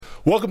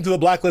Welcome to the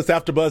Blacklist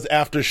AfterBuzz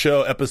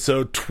AfterShow,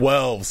 episode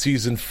 12,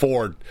 season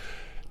 4.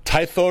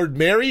 Typhoid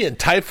Mary and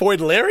Typhoid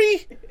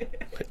Larry?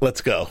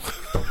 Let's go.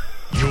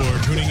 You're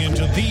tuning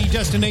into the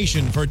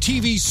destination for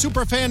TV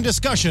superfan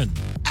discussion,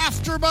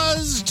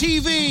 AfterBuzz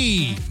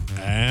TV.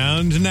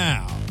 And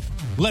now,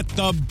 let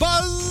the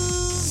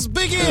buzz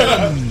begin.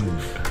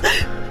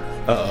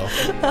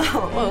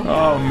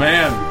 Oh,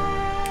 man.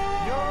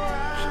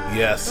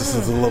 Yes, this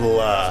is a little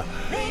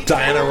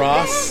Diana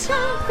Ross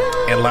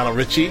and Lionel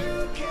Richie.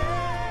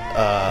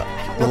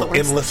 Little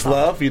endless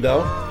love, you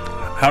know.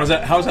 How's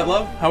that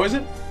love? How is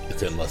it?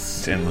 It's endless.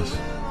 It's endless.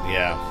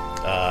 Yeah.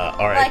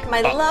 All right. Like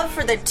my love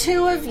for the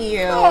two of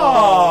you.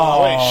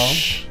 Oh, wait,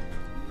 shh.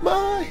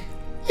 My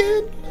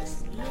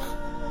endless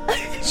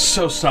love.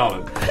 So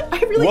solid. I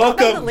really don't know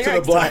Welcome the to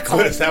the lyrics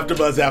Blacklist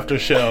AfterBuzz After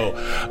Show.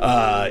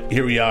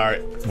 Here we are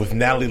with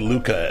Natalie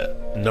Luca,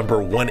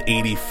 number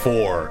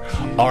 184.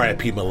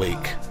 R.I.P.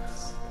 Malik.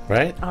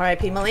 Right?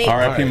 R.I.P. Malik.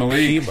 R.I.P.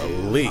 Malik.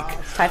 Malik.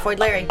 Typhoid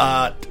Larry.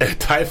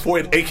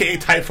 Typhoid, aka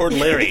Typhoid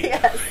Larry.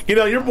 Yes. You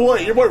know, your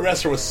boy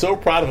Wrestler was so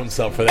proud of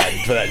himself for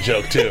that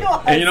joke too.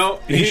 And you know,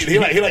 He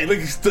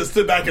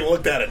stood back and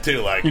looked at it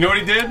too, like. You know what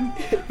he did?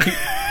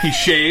 He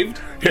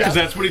shaved, because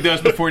that's what he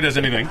does before he does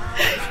anything.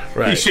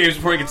 Right. He shaves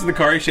before he gets in the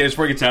car. He shaves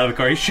before he gets out of the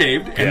car. He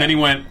shaved, and then he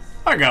went,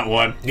 I got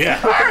one.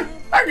 Yeah.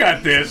 I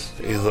got this.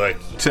 He's like,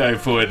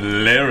 Typhoid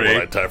Larry.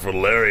 what, Typhoid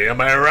Larry?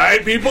 Am I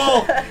right,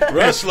 people?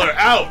 Wrestler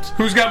out.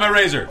 Who's got my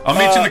razor? I'll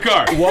meet you in the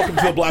car. Welcome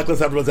to the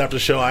Blacklist AfterBuzz After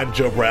Show. I'm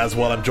Joe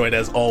Braswell. I'm joined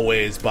as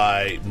always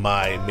by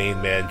my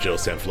main man, Joe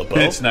Sanfilippo.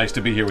 It's nice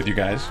to be here with you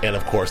guys. And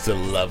of course, the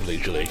lovely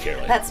Julia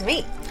Caroline. That's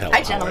me. Hello, Hi,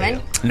 how are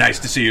gentlemen. you? Nice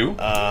to see you.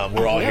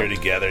 We're all here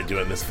together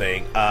doing this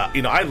thing.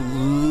 You know, I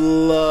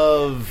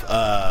love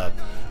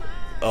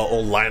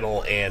old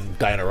Lionel and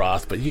Diana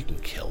Ross, but you can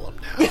kill them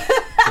now.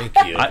 Thank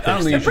you. I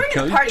don't think you should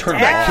kill party Turn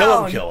down.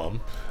 back. Kill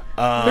them.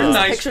 They're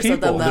nice pictures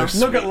people. of them, though.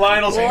 Look at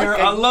Lionel's hair.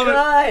 I love it.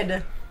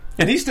 God.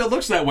 And he still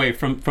looks that way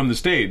from the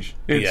stage.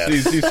 Yes.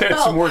 He's had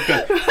some work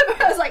done.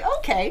 I was like,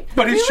 okay.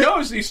 But his Really?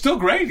 shows, he's still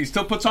great. He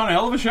still puts on a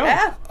hell of a show.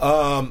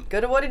 Yeah.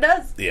 Good at what he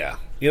does. Yeah.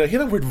 You know, he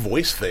had a weird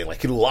voice thing.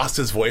 Like, he lost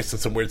his voice in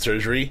some weird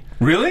surgery.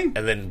 Really? And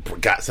then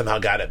somehow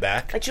got it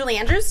back. Like Julie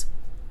Andrews?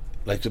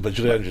 But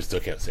Julia Andrews still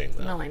can't sing,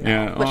 though. No, I know.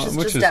 Yeah, which is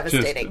just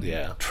devastating.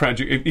 Yeah.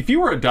 Tragic. If you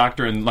were a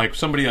doctor and like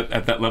somebody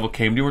at that level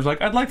came to you and was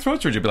like, I'd like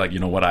throat surgery, you'd be like, you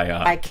know what,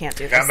 I can't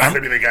do this. I'm not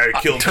going to be the guy who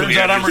killed turns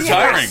Julia out I'm Andrews.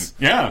 retiring. Yes.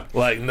 Yeah.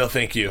 Like, no,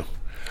 thank you.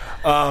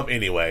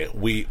 Anyway,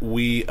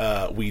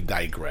 we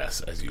digress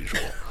as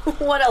usual.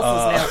 What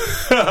else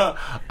is new?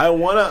 I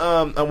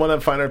wanna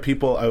find our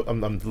people.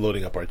 I'm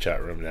loading up our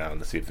chat room now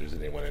to see if there's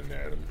anyone in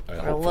there.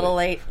 We're a little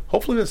late.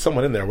 Hopefully, there's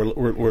someone in there.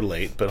 We're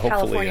late, but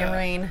hopefully, California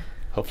rain.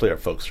 Hopefully, our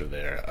folks are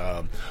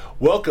there.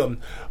 Welcome.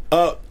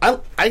 I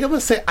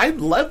gotta say, I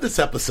love this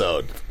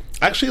episode.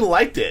 I actually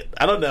liked it.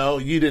 I don't know.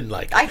 You didn't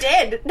like it. I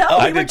did. No,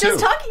 I we were did just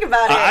too. talking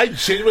about it. I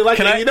genuinely liked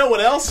it. And you know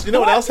what else? You know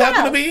what else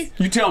happened to me?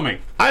 You tell me.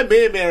 I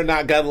may or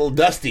not got a little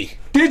dusty.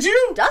 Did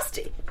you?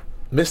 Dusty.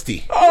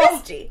 Misty.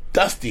 Misty.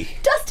 Dusty.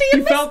 Dusty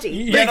and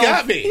Misty. They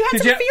got me. You had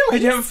Did some you, feelings.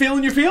 did you have a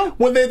feeling you feel?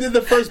 When they did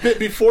the first bit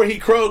before he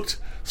croaked,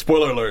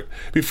 spoiler alert,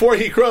 before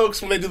he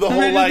croaks, when they did the whole,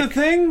 they did like, the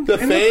thing? the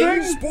In the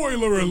thing, thing?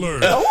 Spoiler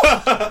alert.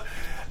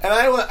 and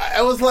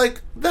I was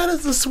like, that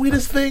is the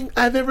sweetest thing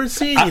I've ever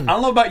seen. I don't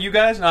know about you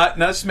guys.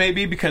 This may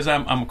be because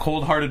I'm a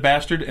cold-hearted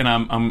bastard, and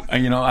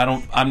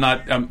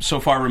I'm so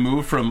far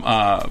removed from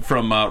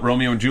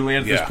Romeo and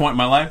Juliet at this point in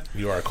my life.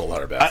 You are a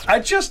cold-hearted bastard. I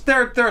just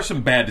there are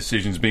some bad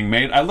decisions being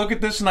made. I look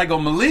at this and I go,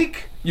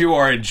 Malik, you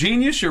are a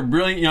genius. You're a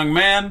brilliant young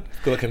man.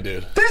 Good-looking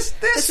dude.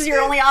 This is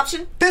your only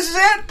option? This is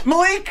it,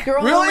 Malik. Your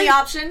really? only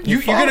option?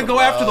 You're going to go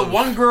after the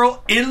one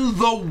girl in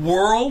the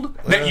world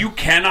that you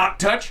cannot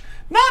touch?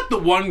 Not the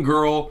one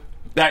girl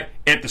that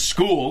at the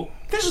school.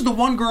 This is the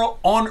one girl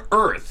on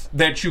Earth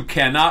that you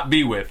cannot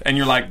be with. And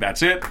you're like,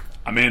 that's it.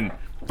 I'm in.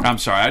 I'm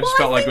sorry. I just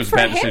felt like it was a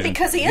bad decision.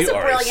 Because he is You a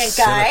are a brilliant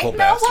guy. cynical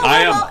bastard.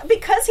 I am.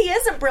 Because he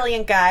is a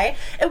brilliant guy.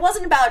 It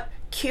wasn't about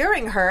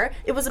curing her.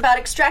 It was about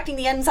extracting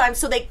the enzymes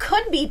so they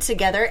could be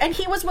together, and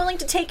he was willing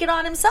to take it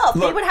on himself.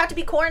 They would have to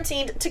be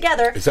quarantined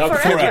together Is that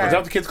forever.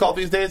 what the kids call it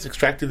these days?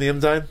 Extracting the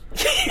enzyme?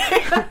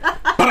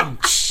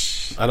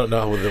 I don't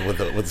know with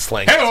the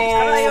slang.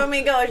 Oh, you want me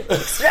to go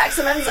extract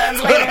some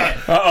enzymes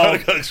later? I'm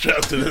gonna go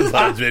extract some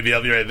enzymes, baby.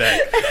 I'll be right back.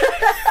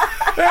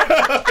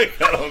 I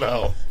don't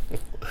know.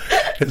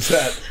 Is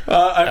that?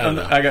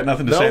 I got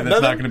nothing to say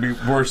that's not going to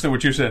be worse than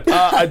what you said.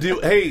 I do.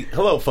 Hey,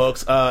 hello,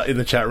 folks, in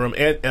the chat room.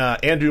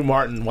 Andrew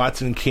Martin,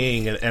 Watson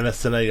King, and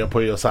Anasana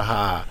Yopoyo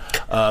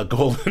Saha,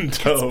 Golden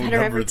Toe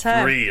number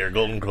 3 or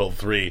Golden Girl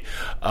 3.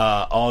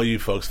 All you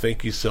folks,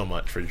 thank you so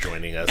much for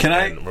joining us.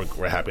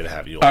 We're happy to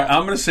have you. All right,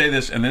 I'm going to say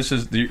this, and this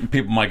is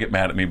people might get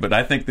mad at me, but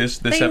I think this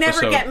they episode. They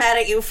never get mad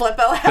at you,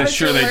 Flippo.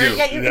 Sure they do.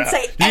 Yeah, you can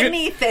say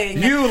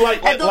anything. You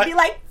and they'll be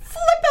like,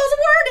 Flippo's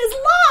word is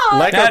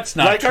law. That's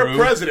not like true. Our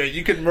president,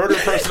 you can murder a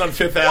person on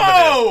Fifth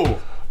Avenue.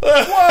 Whoa!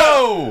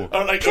 Whoa!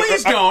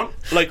 Please don't.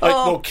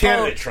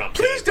 Candidate Trump.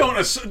 Please don't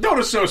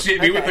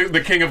associate me with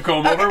the king of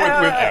comb over. All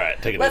right,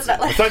 take it easy. Let's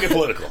not get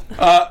political.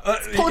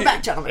 Pull it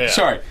back, gentlemen. Yeah.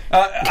 Sorry.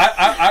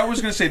 I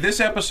was going to say this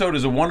episode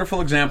is a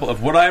wonderful example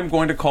of what I'm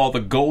going to call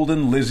the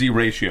Golden Lizzie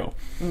ratio.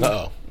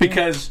 Uh-oh.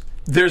 Because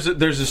there's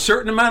a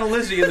certain amount of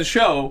Lizzie in the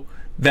show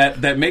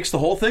that makes the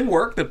whole thing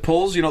work. That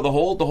pulls, the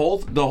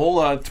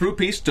whole through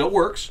piece still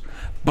works.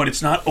 But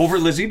it's not over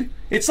Lizzied.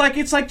 It's like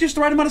just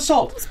the right amount of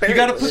salt. You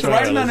got to put the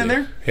right amount in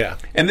there. Yeah.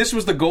 And this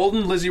was the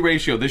Golden Lizzie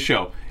ratio. This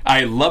show,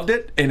 I loved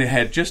it, and it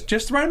had just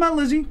the right amount of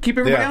Lizzie. Keep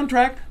everybody on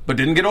track, but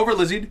didn't get over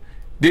Lizzied.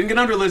 Didn't get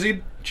under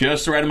Lizzied.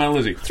 Just the right amount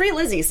of Lizzie. 3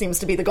 Lizzies seems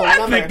to be the golden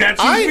number. I think that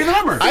seems to be the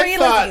number. 3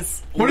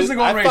 Lizzies. What is the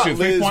golden ratio?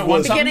 3.1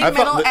 something. Beginning,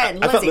 middle,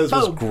 end. I thought Liz Boom.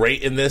 was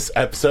great in this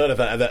episode.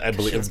 I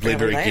believe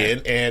her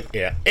again,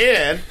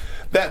 and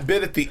that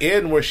bit at the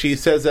end where she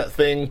says that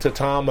thing to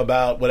Tom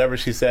about whatever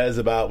she says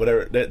about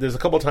whatever. There's a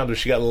couple of times where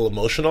she got a little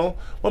emotional.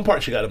 One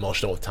part she got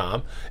emotional with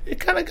Tom. It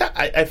kind of got.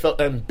 I felt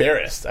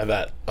embarrassed. I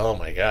thought, oh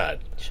my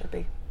god, Should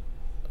be.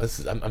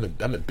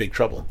 I'm in big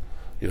trouble,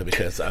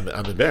 because I'm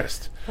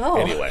embarrassed.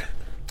 Oh. Anyway,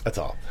 that's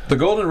all. The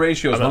golden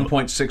ratio is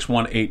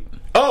 1.618.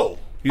 Oh.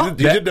 You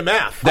did the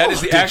math. That is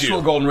the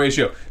actual golden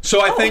ratio.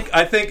 So I think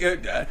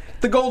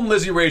the golden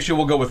Lizzie ratio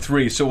will go with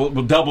 3. So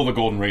we'll double the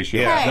golden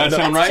ratio. Yeah. Does that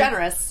sound right?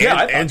 Generous.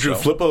 Yeah, Andrew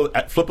so.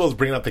 Flippo's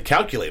bringing up the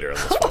calculator on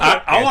this one.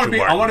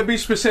 I want to be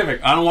specific.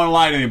 I don't want to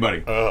lie to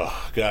anybody.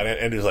 Oh God,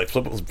 Andrew's like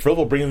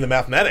Flippo bringing the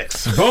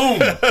mathematics. Boom.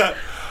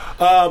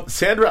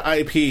 Sandra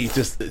IP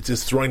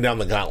just throwing down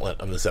the gauntlet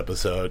on this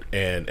episode,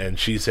 and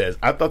she says,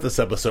 "I thought this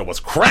episode was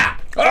crap."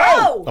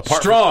 Oh,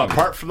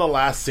 apart from the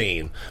last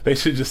scene, they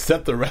should just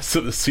set the rest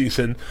of the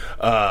season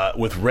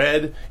with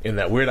Red in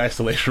that weird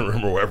isolation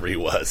room or wherever he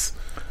was.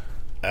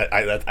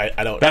 I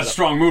don't. That's a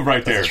strong move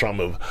right there. That's a strong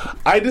move.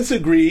 I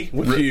disagree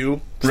with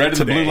you. Red in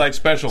the blue light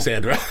special,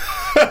 Sandra.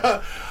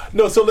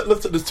 No, so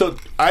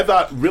I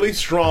thought really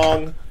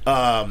strong.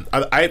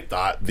 I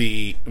thought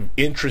the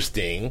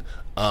interesting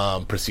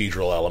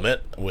procedural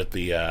element with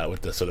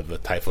the sort of the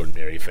Typhoid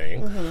Mary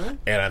thing,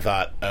 and I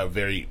thought a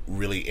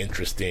really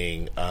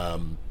interesting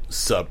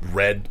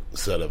sub-red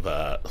sort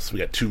of. So we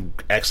got 2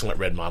 excellent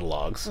Red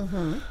monologues,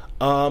 and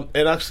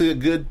actually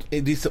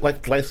a decent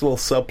nice little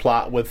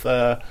subplot with.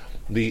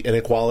 The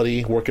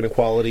inequality, work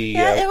inequality.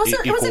 Yeah, it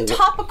was a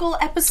topical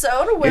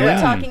episode where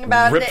we're talking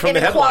about the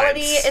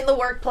inequality in the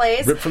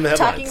workplace. Ripped from the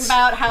headlines. Talking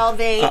about how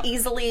they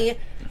easily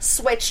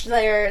switched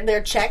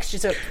their checks.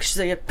 She's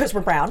because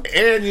we're brown.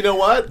 And you know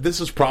what?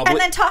 This is probably... And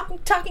then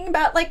talking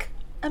about,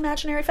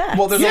 imaginary facts.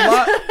 Well, there's a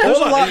lot. There's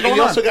a lot going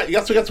on. You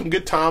also got some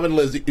good Tom and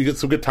Lizzie. You get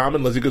some good Tom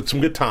and Lizzie. You get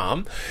some good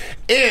Tom.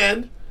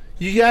 And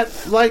you got,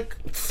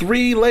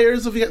 3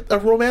 layers of a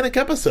romantic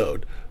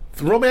episode.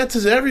 Romance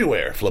is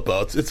everywhere,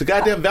 Flippo. It's a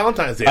goddamn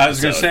Valentine's Day episode. I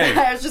was going to say.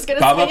 I was just going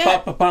to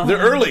say They're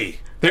early.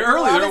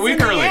 They're a week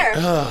early.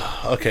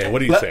 Okay, what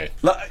do you say?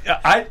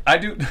 I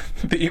do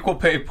the equal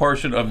pay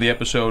portion of the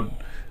episode.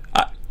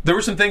 There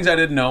were some things I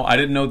didn't know. I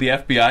didn't know the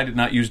FBI did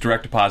not use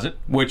direct deposit,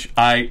 which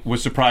I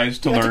was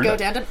surprised to learn. To go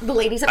down to the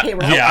ladies at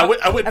payroll. I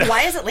went. And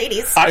why is it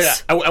ladies?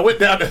 I went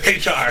down to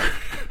HR,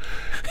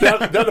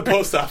 down to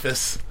post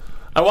office.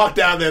 I walked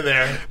down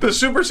there. The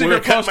super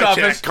secret post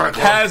office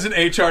has an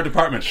HR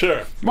department.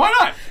 Sure. Why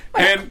not?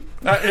 And,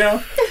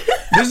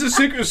 this is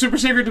super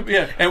secret.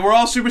 Yeah. And we're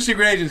all super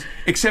secret agents,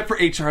 except for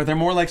HR. They're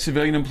more like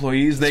civilian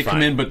employees. They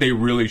come in, but they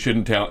really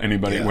shouldn't tell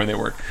anybody where they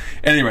work.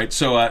 Anyway,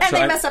 and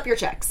they mess up your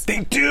checks.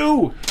 They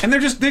do. And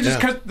they're just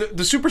because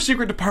the super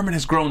secret department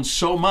has grown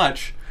so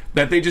much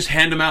that they just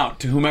hand them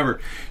out to whomever.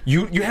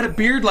 You had a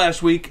beard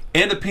last week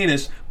and a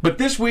penis, but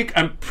this week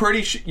I'm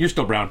pretty sure you're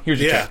still brown. Here's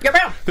your check. You're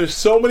brown. There's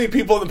so many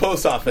people in the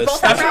post office.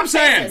 That's what I'm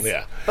saying.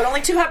 Yeah. But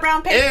only 2 have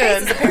brown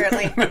faces,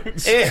 apparently.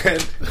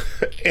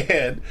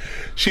 and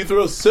she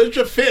throws such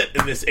a fit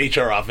in this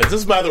HR office.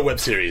 This is my other web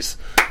series,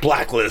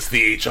 Blacklist,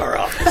 the HR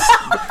office.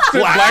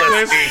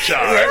 Blacklist HR.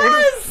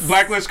 Yes.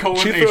 Blacklist :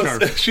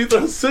 HR. She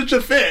throws such a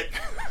fit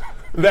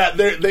that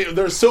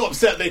they're so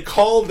upset they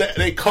called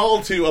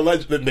to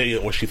allegedly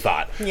what she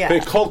thought. Yeah. They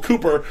called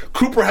Cooper.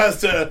 Cooper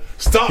has to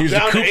stop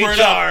down to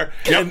HR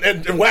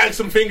and wag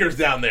some fingers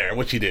down there,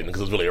 which he didn't because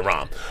it was really a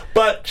rom.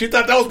 But she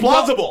thought that was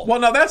plausible. Well,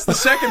 now that's the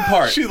second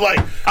part. She's like,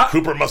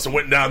 Cooper must have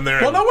went down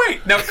there. Well, no,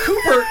 wait. Now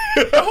Cooper,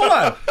 hold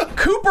on.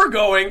 Cooper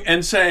going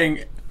and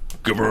saying,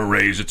 "Give her a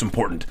raise. It's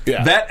important."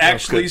 Yeah, that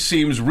actually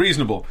seems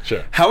reasonable.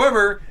 Sure.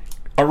 However,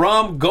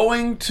 Aram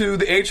going to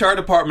the HR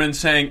department and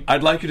saying,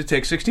 "I'd like you to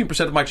take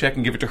 16% of my check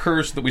and give it to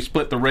her so that we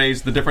split the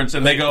raise, the difference,"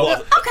 and they go,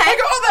 okay. I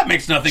go, "Oh, that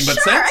makes nothing but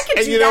sense." I can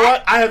and do you know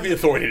that. what? I have the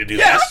authority to do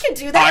Yes. that. I can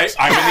do that.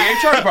 I'm in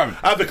the HR department.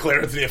 I have the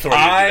clearance and the authority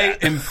to do I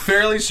that. am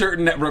fairly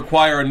certain that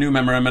require a new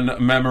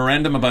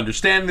memorandum of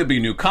understanding. There'll be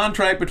a new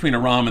contract between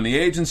Aram and the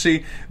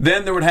agency.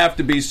 Then there would have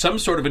to be some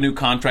sort of a new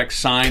contract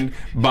signed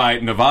by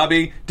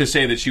Navabi to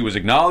say that she was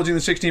acknowledging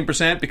the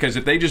 16%, because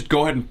if they just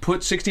go ahead and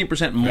put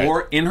 16%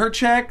 more in her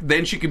check,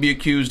 then she could be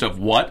accused accused of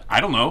what? I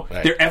don't know.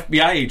 Right. They're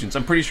FBI agents.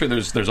 I'm pretty sure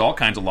there's all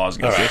kinds of laws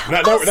against it.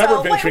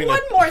 Wait, one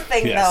more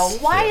thing, though.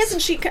 Why yes. isn't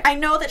she... I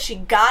know that she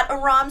got a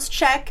Rom's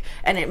check,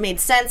 and it made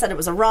sense that it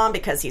was a Rom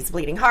because he's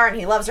bleeding heart and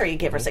he loves her. You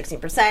give her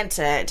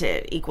 16%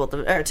 to equal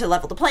to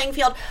level the playing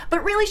field.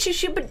 But really, she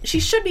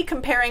should be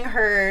comparing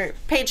her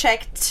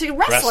paycheck to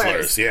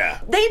wrestlers. Yeah.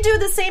 They do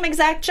the same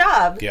exact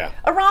job. Yeah.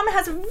 A Rom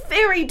has a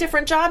very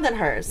different job than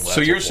hers. So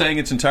you're saying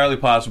it's entirely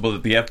possible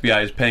that the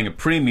FBI is paying a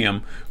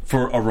premium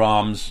for a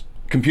Rom's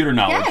computer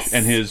knowledge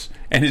and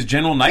his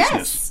general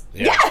niceness.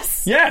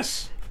 Yes.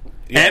 Yes.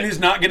 And he's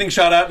not getting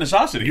shot out in a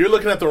sausage. You're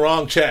looking at the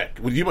wrong check.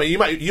 You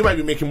might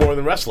be making more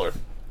than a wrestler.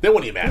 Then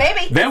what do you matter?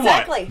 Maybe. Then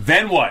exactly. what?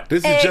 Then what?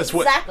 This is just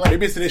what.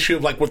 Maybe it's an issue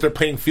of like what they're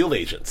paying field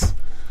agents.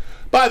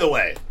 By the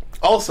way,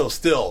 also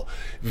still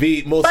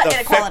the most inequality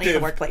in effective, the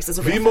workplace is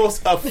a the real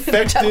most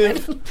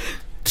effective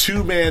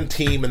two-man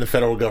team in the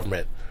federal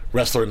government,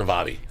 wrestler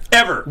Navati.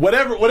 Ever.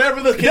 Whatever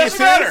the case doesn't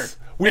matter. is.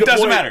 It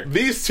doesn't matter.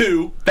 These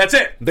two, That's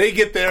it. they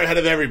get there ahead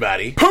of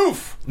everybody.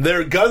 Poof.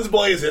 Their guns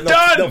blazing.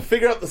 Done. They'll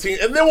figure out the scene,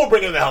 and then we'll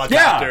bring in the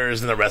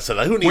helicopters and the rest of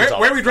that. Who needs all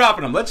Where that are we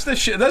dropping them? Let's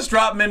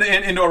drop them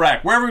into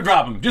Iraq. Where are we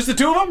dropping them? Just the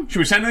two of them? Should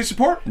we send any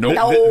support? Nope.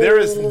 No. There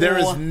is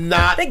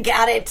not. They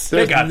got it.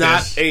 There's got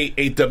not this.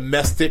 a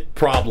domestic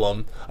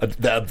problem, a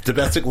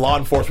domestic law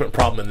enforcement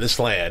problem in this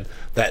land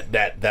that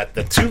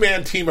the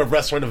two-man team of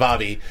Wrestler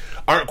Navati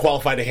aren't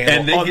qualified to handle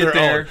And they on get their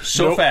there own.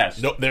 so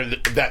fast. No,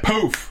 that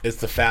Poof. It's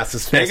the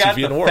fastest They got SUV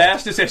in the the world.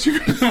 fastest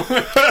SUV in the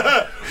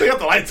world. They got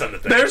the lights on the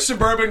thing. Their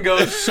Suburban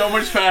goes so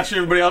much faster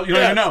than everybody else. You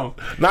don't even know.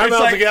 9 It's miles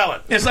like, a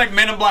gallon. It's like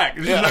Men in Black.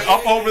 It's just like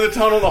up over the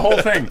tunnel, the whole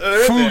thing.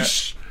 They're in there.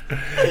 Foosh.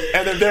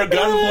 And then their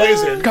guns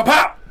blazing.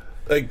 Kapop.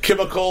 Like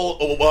chemical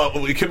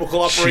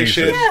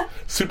operation, Yeah.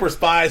 super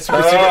spy,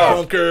 super secret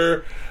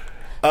bunker.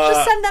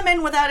 Just send them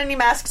in without any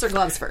masks or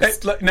gloves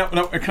first. No.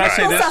 Can I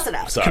say We'll this? suss it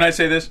out. Sorry. Can I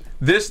say this?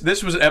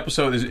 This was an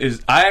episode.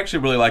 Is I actually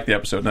really like the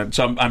episode,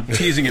 so I'm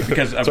teasing it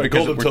because Sorry,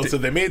 because Golden Toast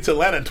said they made it to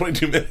Atlanta in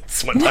 22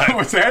 minutes one time.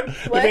 What's that?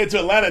 They made it to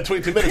Atlanta in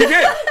 22 minutes.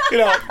 You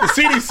know,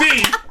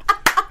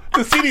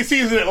 the CDC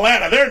is in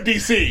Atlanta. They're in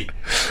D.C.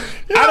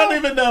 I don't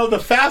even know the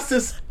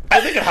fastest. I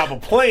think I have a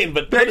plane,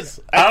 but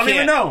I don't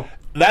even know.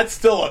 That's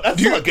still a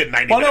good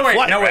 90 minute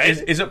flight, right?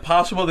 Is it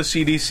possible the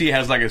CDC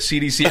has like a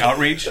CDC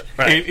outreach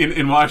Right.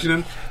 in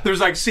Washington? There's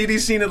like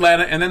CDC in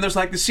Atlanta, and then there's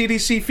like the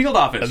CDC field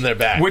office, And they're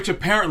back. which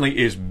apparently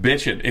is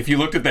bitching. If you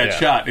looked at that Yeah.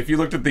 shot, if you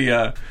looked at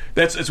the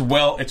it's a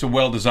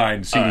well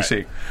designed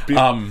CDC.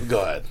 Right. Go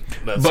ahead.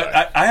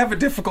 But I have a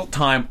difficult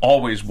time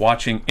always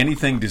watching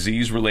anything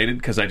disease related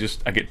because I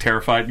get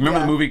terrified. Remember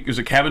the movie? It was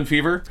a Cabin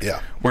Fever, Yeah.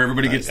 where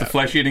everybody gets the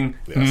flesh eating.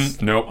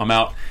 Yes. Nope, I'm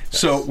out.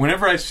 So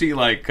whenever I see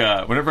like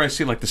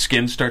the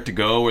skin start to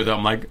go, or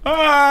I'm like, no,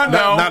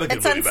 not a good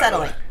It's movie, by the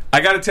unsettling. way.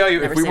 I got to tell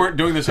you, if we seen weren't it.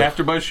 doing this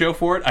AfterBuzz show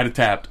for it, I'd have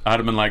tapped. I'd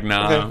have been like,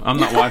 nah, Okay. I'm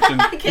not watching.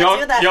 can't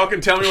do that. Y'all can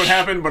tell me what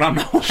happened, but I'm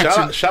not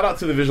watching. Shout out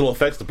to the visual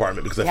effects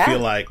department because I Yeah. feel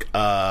like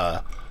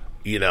that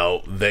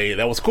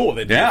was cool.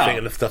 They did the thing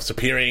and the stuff's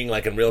appearing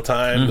like in real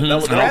time. That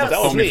was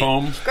Foamy neat.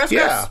 foam. Gross,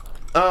 Yeah.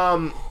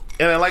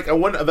 And I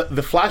wonder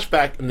the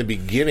flashback in the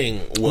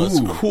beginning was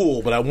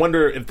cool, but I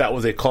wonder if that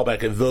was a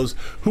callback. If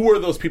who were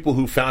those people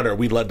who found her?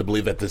 We led to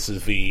believe that this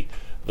is the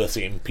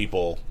same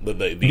people, the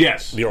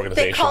organization.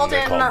 They called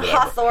in whatever.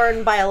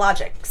 Hawthorne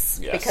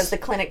Biologics Yes. because the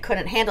clinic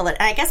couldn't handle it.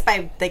 And I guess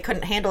by they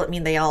couldn't handle it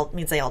means they all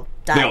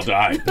died. They all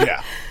died.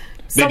 Yeah.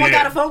 Someone did.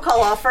 got a phone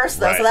call off first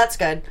though, Right. so that's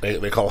good.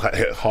 They call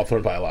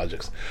Hawthorne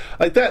Biologics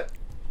like that,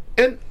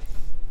 and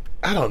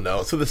I don't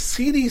know. So the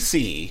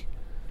CDC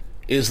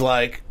is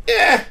like,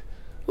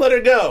 let her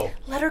go.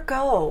 Let her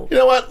go. You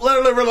know what? Let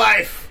her live her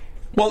life.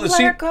 Well,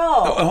 Let her go.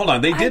 Oh, hold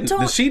on, they I didn't. The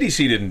don't-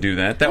 CDC didn't do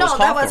that. That No, was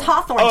that Hawthorne. was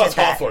Hawthorne. Oh, did it's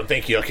that. Hawthorne.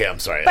 Thank you. Okay, I'm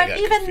sorry. I But got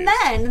even confused.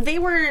 then, they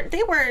were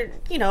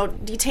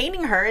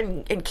detaining her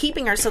and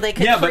keeping her so they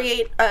could Yeah, but-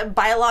 create a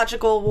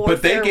biological warfare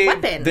But they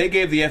weapon.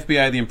 gave the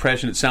FBI the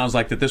impression it sounds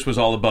like that this was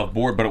all above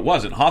board, but it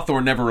wasn't.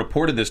 Hawthorne never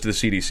reported this to the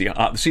CDC.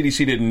 The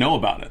CDC didn't know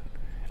about it.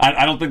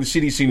 I don't think the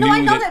CDC knew. no,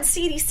 I know that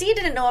CDC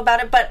didn't know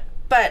about it, but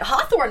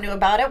Hawthorne knew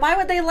about it. Why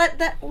would they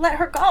let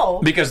her go?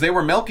 because they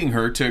were milking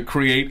her to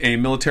create a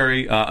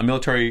military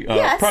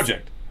Yes.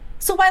 project.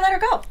 So why let her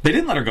go? They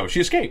didn't let her go. She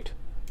escaped.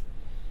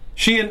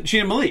 She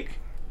and Malik.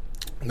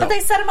 No. But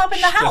they set him up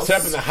in the house. They set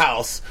up in the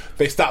house.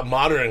 They stopped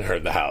monitoring her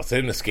in the house. They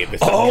didn't escape. They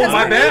set Oh, her in the my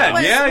house. bad.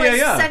 Was,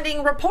 Yeah. was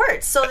sending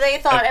reports, so they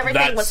thought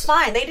everything was That's-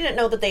 fine. They didn't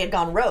know that they had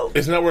gone rogue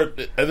Isn't that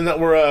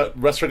where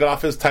Wrestler got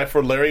off his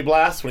Typhoid Larry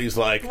blast when he's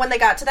like, when they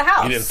got to the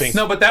house. he didn't think.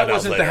 No, but that was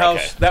wasn't later, the house.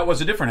 okay. That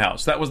was a different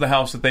house. That was the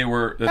house that they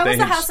were. that was they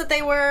the had- house that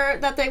they were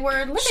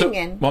living So,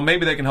 in. well,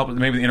 maybe they can help.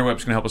 Maybe the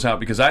interwebs can help us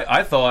out because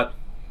I thought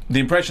the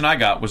impression I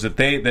got was that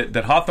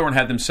that Hawthorne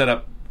had them set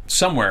up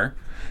somewhere,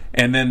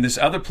 and then this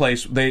other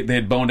place they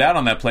had boned out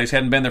on that place,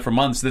 hadn't been there for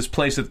months. This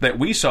place that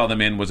we saw them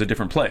in was a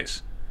different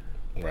place.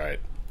 Right.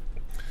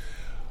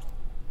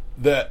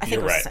 I think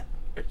You're it was,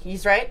 right.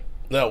 He's right.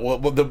 No,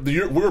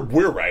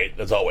 we're right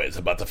as always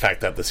about the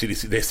fact that the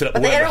CDC they set up.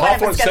 But the interweb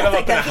Hawthorne is set going him to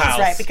up think in a that he's house.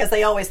 right because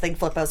they always think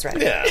Flippo's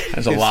right. Yeah,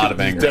 There's a lot of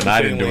anger, and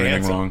I didn't do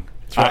anything wrong.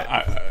 That's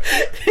right.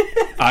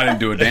 I didn't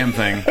do a damn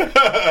thing.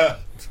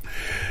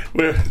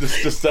 We're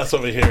just us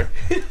over here.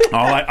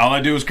 All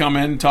I do is come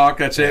in, talk.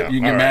 That's it. Yeah, You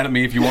can get mad at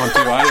me if you want to.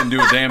 I didn't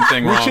do a damn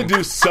thing wrong. We should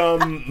do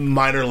some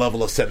minor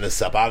level of setting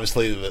this up.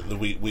 Obviously,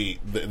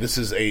 this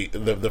is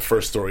the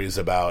first story is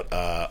about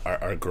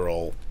our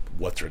girl.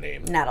 What's her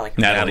name?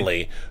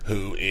 Natalie,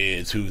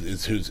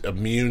 who's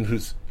immune,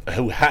 who's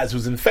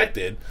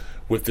infected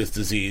with this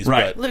disease,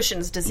 right? But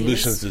Lucian's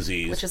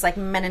disease, which is like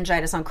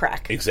meningitis on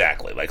crack.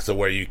 Exactly, like so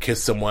where you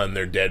kiss someone,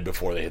 they're dead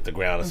before they hit the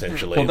ground.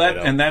 Essentially, Well,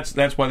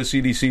 that's why the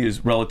CDC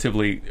is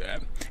relatively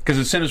because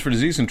the Centers for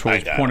Disease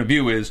Control's point of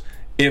view is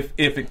if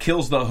it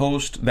kills the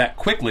host that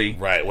quickly,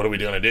 right? What are we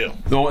going to do?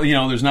 Though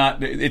there's not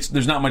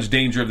much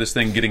danger of this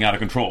thing getting out of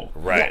control,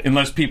 right?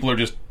 Unless people are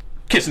just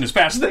kissing as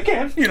fast as they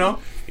can,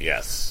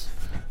 Yes,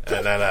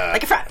 and then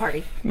like a frat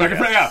party,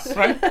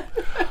 right?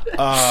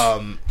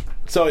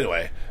 So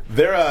anyway.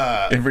 They're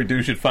every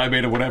douche at Phi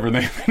Beta whatever,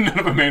 none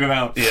of them made it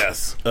out.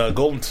 Yes.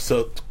 Golden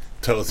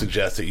Toe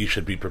suggests that you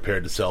should be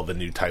prepared to sell the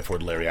new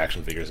Typhoid Larry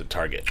action figures at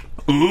Target.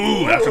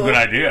 Ooh, that's a good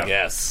idea.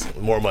 Yes.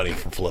 More money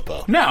from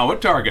Flippo. Now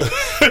at Target.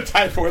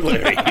 Typhoid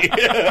Larry.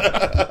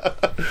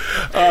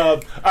 All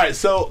right,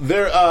 so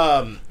they're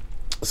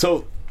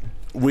so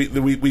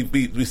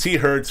we see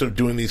her sort of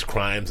doing these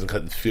crimes and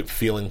kind of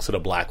feeling sort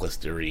of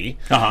blacklistery.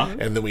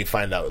 And then we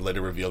find out later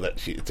reveal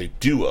that it's a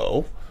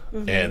duo.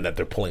 And that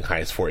they're pulling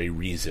heists for a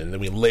reason. Then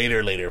we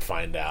later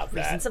find out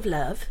that reasons of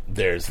love.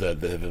 There's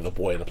the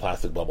boy in the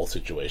plastic bubble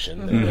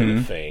situation,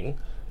 the thing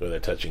where they're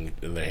touching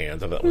in their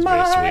hands. I thought that was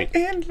very sweet.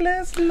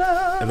 Endless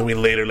love. And then we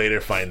later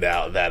find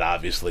out that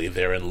obviously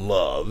they're in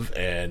love,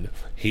 and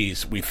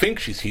we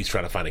think he's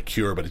trying to find a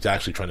cure, but he's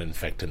actually trying to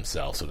infect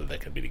himself so that they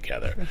can be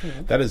together.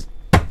 That is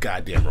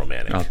goddamn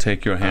romantic. I'll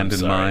take your hand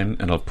in mine,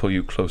 and I'll pull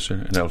you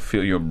closer, and I'll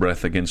feel your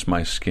breath against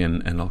my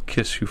skin, and I'll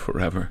kiss you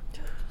forever.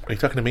 Are you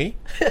talking to me?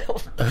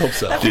 I hope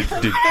so. Did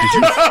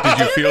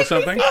you feel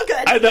something? Oh,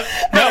 good.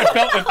 No, it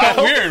felt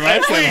weird,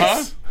 right?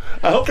 Huh?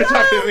 I hope you're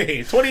talking to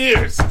me. 20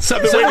 years. I've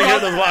been waiting to hear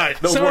those lines.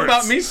 Something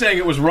about me saying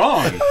it was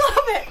wrong. I love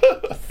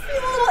it. Feel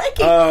a little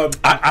icky.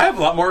 I have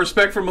a lot more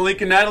respect for Malik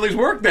and Natalie's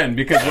work then,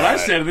 because what I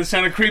said, this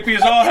sounded creepy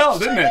as all hell,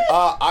 didn't it?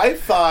 I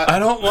thought... I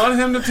don't want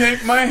him to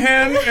take my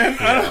hand, and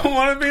I don't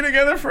want to be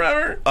together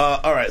forever.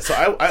 All right, so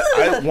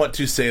I want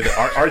to say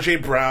that R.J.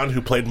 Brown,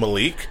 who played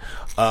Malik...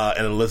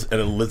 and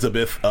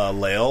Elizabeth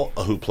Lael,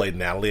 who played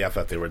Natalie, I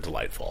thought they were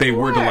delightful. They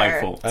were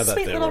delightful. I thought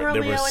sweet they little were,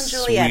 Romeo they were and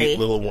sweet Juliet.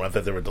 I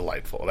thought they were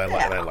delightful, and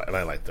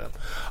I liked them.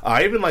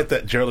 I even liked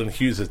that Geraldine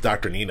Hughes as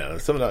Dr. Nina.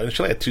 And she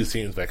only had 2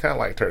 scenes, but I kind of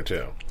liked her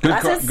too.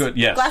 Good,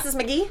 yes. Glasses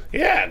McGee?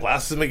 Yeah,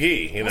 Glasses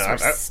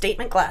McGee.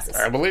 Statement glasses.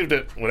 I believed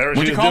it. Whatever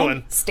What'd she you was call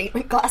doing.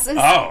 Statement glasses?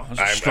 Oh,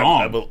 that's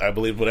strong. I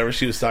believed whatever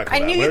she was talking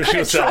about. I knew you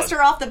couldn't trust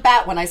her off the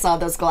bat when I saw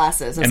those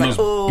glasses. I was and like,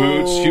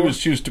 those boots.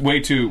 She was way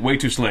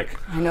too slick.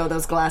 I know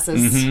those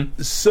glasses.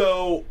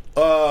 So,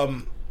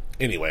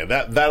 anyway,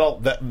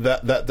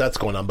 that's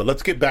going on. But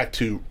let's get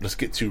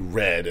to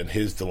Red and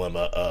his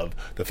dilemma of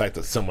the fact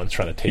that someone's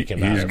trying to take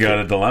him out. He's got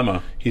a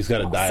dilemma. He's got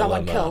a dilemma.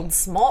 Someone killed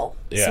Small.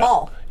 Yeah.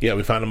 Small. Yeah,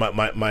 we found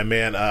my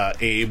man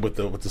Abe with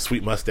the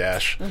sweet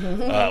mustache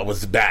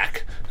was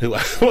back, who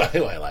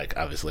I like,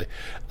 obviously,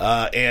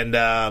 and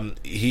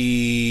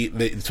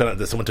they found out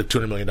that someone took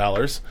 $200 million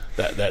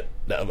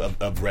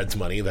of Red's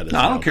money. That is,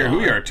 I don't care who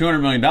you are.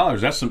 $200 million.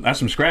 That's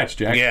some scratch,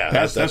 Jack. Yeah,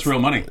 that's real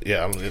money.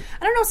 Yeah, I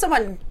don't know if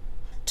someone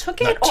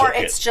took it or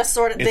it's just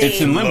sort of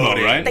it's in limbo,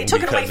 right? They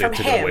took it away from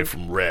him. him. It away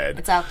from Red.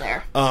 It's out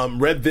there.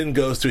 Red then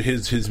goes to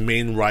his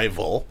main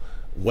rival.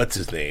 What's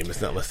his name?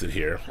 It's not listed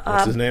here.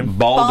 What's his name?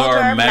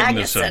 Baldar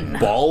Magnuson.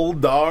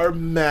 Baldar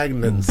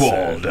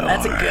Magnuson.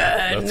 That's a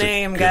good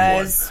name,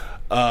 guys.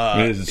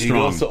 He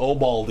goes to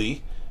Old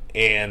Baldy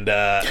and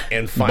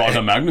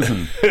Baldar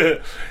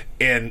Magnuson.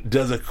 And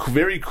does a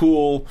very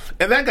cool...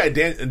 And that guy,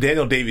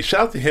 Daniel Davies,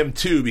 shout out to him,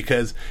 too,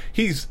 because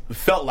he's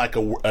felt like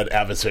an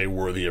adversary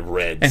worthy of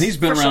Red. And he's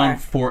been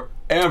around forever.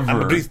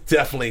 But he's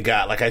definitely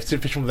got... Like, I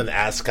picture him with an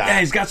ascot. Yeah,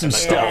 he's got some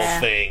stuff.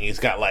 Thing.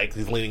 He's got,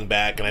 he's leaning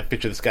back, and I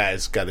picture this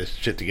guy's got his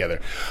shit together.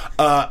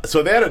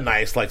 So they had a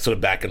nice, sort of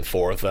back and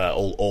forth,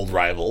 old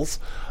rivals.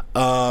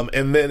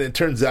 And then it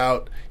turns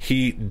out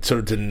he sort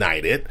of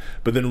denied it,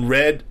 but then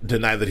Red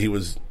denied that he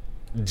was...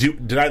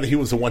 denied that he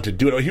was the one to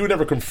do it. He would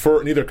never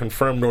neither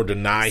confirm nor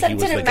deny he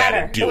was the guy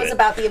to do it. It was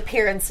about the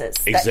appearances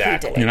that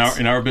he did it.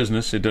 In our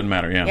business, it doesn't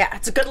matter. Yeah,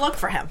 it's a good look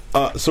for him.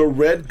 So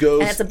Red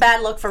goes, and it's a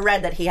bad look for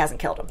Red that he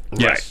hasn't killed him.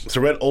 Right. Yes. So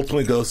Red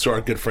ultimately goes to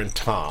our good friend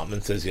Tom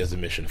and says he has a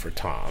mission for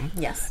Tom.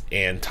 Yes.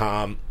 And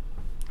Tom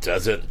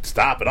doesn't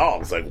stop at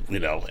all. It's like,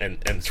 and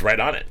it's right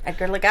on it.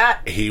 Edgar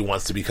Legat. He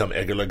wants to become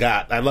Edgar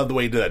Legat. I love the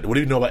way he did that. What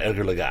do you know about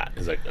Edgar Legat?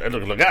 He's like, Edgar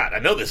Legat, I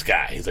know this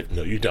guy. He's like,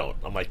 no, you don't.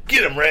 I'm like,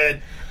 get him,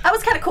 Red. That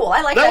was kind of cool.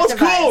 I like that. That was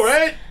device. cool,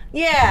 right?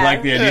 Yeah.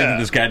 Like the idea that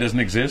this guy doesn't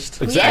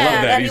exist. Exactly. Yeah,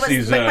 I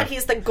love that. but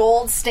he's the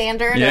gold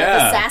standard of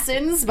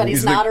assassins, but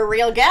he's not a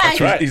real guy.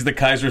 That's right. He's the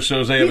Kaiser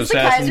Soze of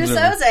assassins. He's the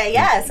Kaiser Soze,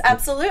 yes,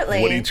 absolutely.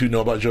 What do you two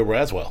know about Joe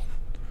Braswell?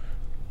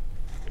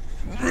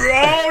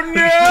 Oh,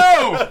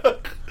 no!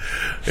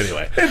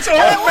 Anyway. It's Old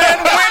Man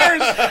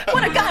Winters!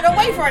 Would have gotten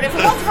away for it if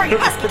it wasn't for you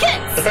pesky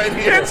kids!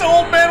 It's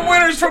Old Man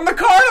Winters from the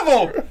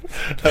carnival!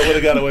 I would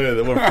have got away with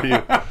it. What for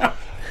you?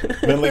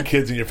 Meddling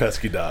kids and your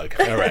pesky dog.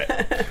 All right.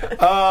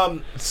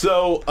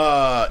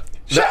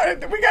 You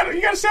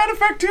got a sound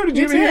effect too. Did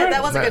you even hear it?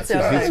 That was a good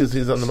sound effect.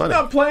 He's on the money.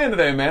 Stop playing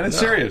today, man. It's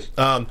serious.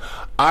 I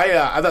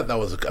thought that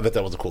was a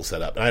cool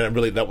setup.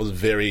 That was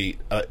very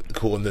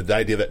cool. And the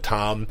idea that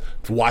Tom,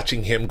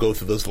 watching him go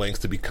through those lengths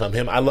to become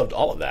him, I loved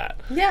all of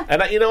that. Yeah.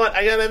 And you know what?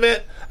 I gotta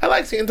admit, I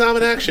like seeing Tom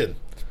in action.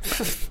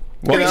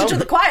 Preaching to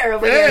the choir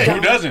over here.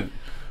 Who doesn't?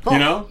 You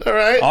know? All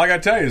right. All I got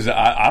to tell you is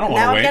I don't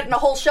want to wait. Now I'm getting a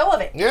whole show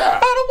of it. Yeah. I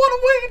don't want to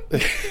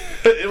wait.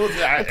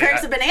 The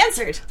prayers have been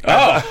answered.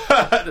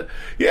 Oh.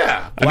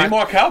 Yeah. I need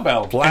more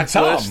cowbell.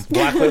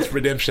 Blacklist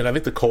Redemption. I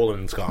think the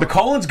colon's gone. The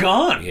colon's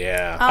gone.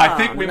 Yeah. I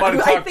think we might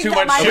have talked too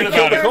much shit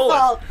about it.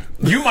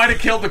 You might have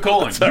killed the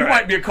colon. You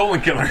might be a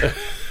colon killer.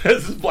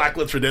 This is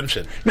Blacklist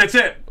Redemption. That's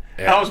it.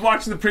 Yeah. I was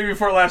watching the preview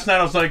for it last night.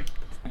 I was like,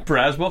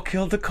 Braswell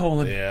killed the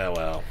colon. Yeah,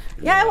 well.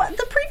 Yeah,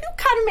 the preview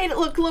kind of made it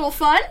look a little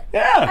fun.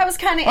 Yeah. I was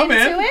kind of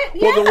into it.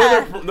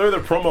 Yeah. Well, they're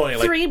promoting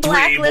like three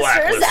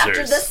blacklisters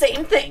after the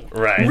same thing.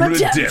 Right.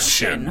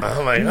 Redemption.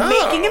 I'm like,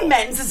 Making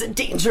amends is a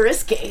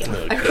dangerous game.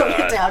 I wrote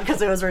it down because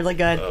it was really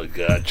good. Oh,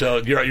 God. Joe,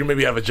 you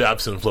maybe have a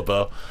job soon,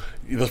 Flippo.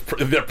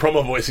 That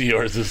promo voice of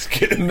yours is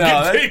getting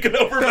taken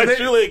over by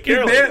Julia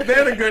Carolan. They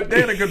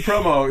had a good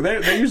promo.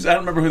 They used, I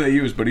don't remember who they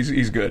used, but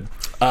he's good.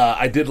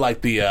 I did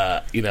like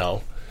the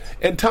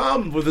and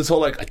Tom with this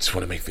whole I just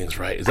want to make things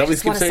right. Is that what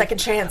he's saying? I just want a second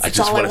chance. I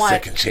just want a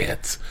second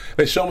chance.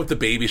 They show him with the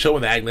baby, show him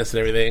with Agnes and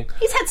everything.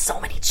 He's had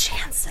so many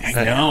chances.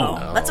 I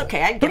know. That's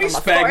okay. I give But him he's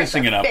a fourth,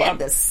 Spagnessing it up. fifth,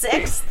 the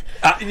sixth.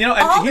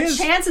 All the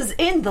chances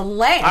in the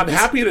land. I'm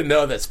happy to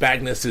know that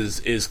Spagness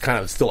is kind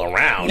of still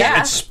around. Yeah.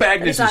 And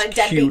Spagness is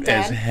cute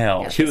as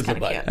hell. Yeah, Cute as a kinda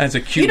butt. cute. That's a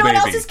cute baby. You know what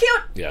else is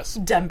cute? Yes.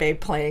 Dembe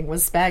playing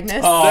with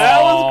Spagness. Oh.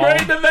 That was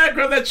great in the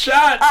background, that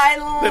shot. I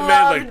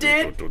loved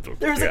it.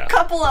 There was a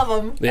couple of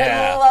them.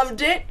 Yeah. I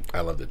loved it. I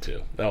loved it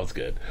too. That was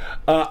good.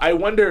 I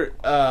wonder.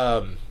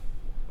 Back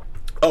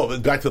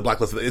to the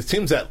Blacklist. It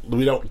seems that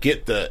we don't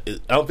get I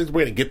don't think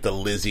we're going to get the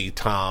Lizzie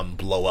Tom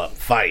blow up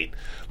fight.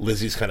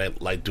 Lizzie's kind of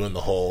like doing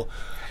the whole,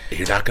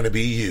 you're not going to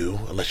be you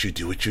unless you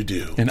do what you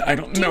do. And I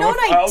don't Do know you know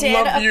what I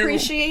did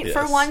appreciate Yes.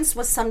 for once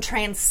was some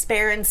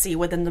transparency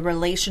within the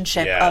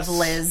relationship Yes. of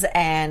Liz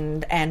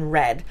and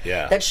Red.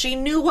 Yeah. That she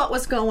knew what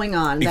was going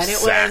on.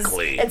 Exactly. That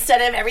it was,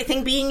 instead of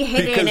everything being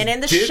hidden Because and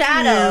in the didn't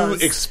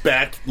shadows. you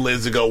expect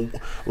Liz to go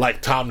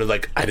like Tom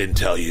to I didn't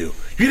tell you.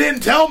 You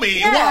didn't tell me.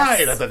 Yes.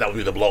 Why? And I thought that would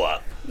be the blow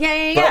up.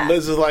 Yeah. But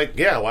Liz is like,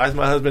 why is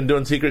my husband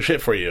doing secret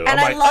shit for you? And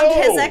I'm I loved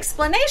his oh.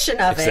 explanation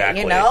of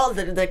Exactly.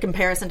 it. The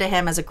comparison to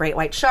him as a great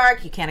white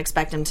shark. You can't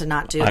expect him to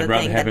not do the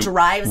thing that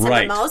drives him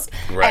the most.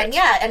 Right.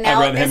 And now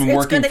I'd rather have him it's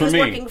working good that for he's me.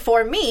 working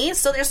for me,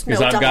 so there's no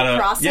 'Cause I've double gotta-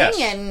 crossing. yes.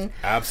 And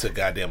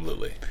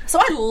Absolutely. so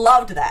I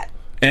loved that.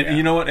 And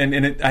you know what?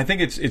 And I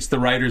think it's the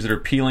writers that are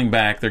peeling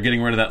back. They're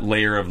getting rid of that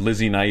layer of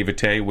Lizzie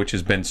naivete, which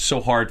has been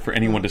so hard for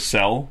anyone to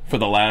sell for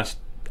the last,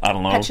 I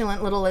don't know.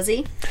 Petulant little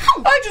Lizzie.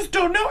 I just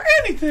don't know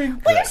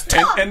anything. Where's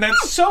Tom? And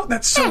that's so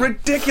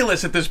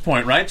ridiculous at this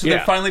point, right? So they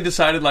Yeah. finally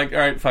decided, all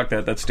right, fuck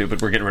that. That's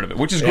stupid. We're getting rid of it,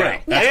 which is great.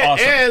 That's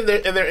awesome.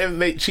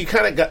 And she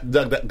kind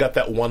of got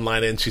that one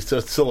line in. She's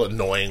still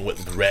annoying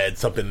with Red.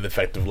 Something in the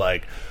effect of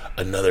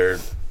another.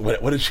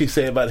 What did she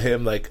say about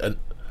him?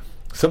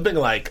 Something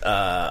like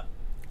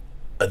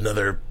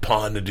another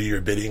pawn to do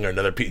your bidding, or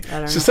another piece.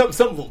 Some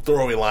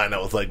throwaway line that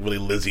was really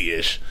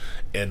Lizzie-ish,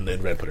 and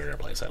then Red put her in her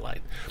place. I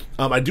liked.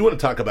 I do want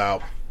to talk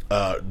about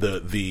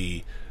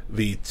the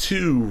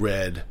two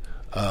Red.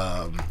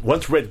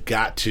 Once Red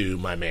got to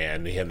my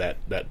man, he had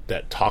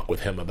that talk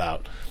with him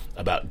about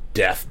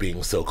death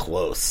being so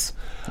close.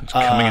 It's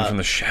coming in from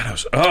the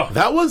shadows. Oh,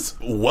 that was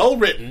well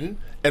written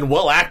and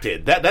well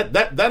acted.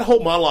 That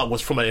whole monologue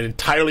was from an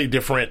entirely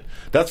different.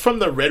 That's from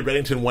the Red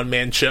Reddington one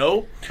man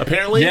show.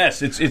 Apparently,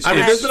 yes. It's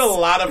there's been a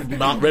lot of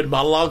Red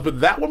monologues,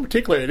 but that one in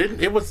particular,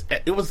 it was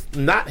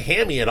not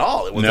hammy at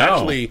all. It was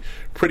actually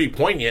pretty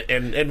poignant,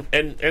 and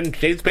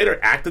James Spader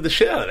acted the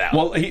shit out of that.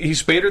 Well, he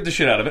Spadered the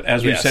shit out of it,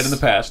 as we've said in the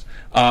past.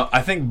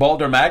 I think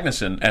Baldur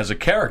Magnuson, as a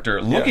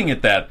character, looking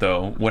at that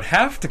though, would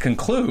have to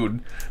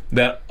conclude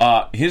that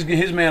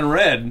his man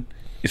Red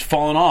is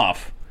falling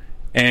off,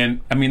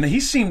 and I mean he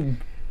seemed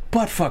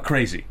buttfuck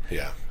crazy.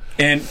 Yeah,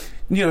 and.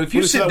 If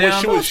you sit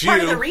down... That's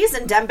part of the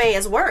reason Dembe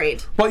is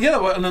worried. Well,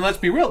 yeah, and then let's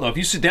be real, though. If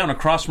you sit down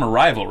across from a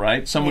rival,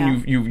 right?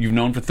 Someone you've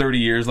known for 30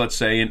 years, let's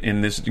say,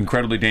 in this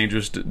incredibly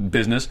dangerous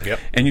business,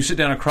 and you sit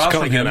down across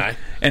from him...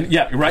 And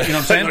yeah, right, you know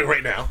what I'm saying?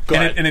 Right now. Go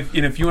ahead. And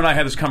if you and I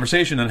had this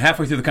conversation, and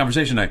halfway through the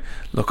conversation, I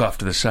look off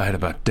to the side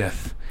about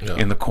death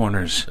in the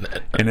corners,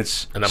 and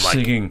I'm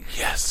singing... Like,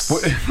 yes.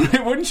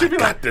 Wouldn't you be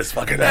like... this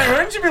fucking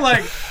wouldn't you be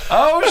like,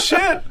 oh,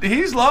 shit,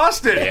 he's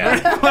lost it.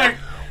 Yeah.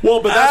 Well,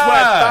 but that's what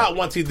I thought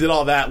once he did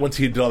all that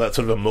sort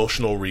of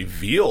emotional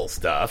reveal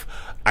stuff.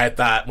 I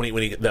thought when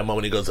he that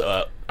moment he goes,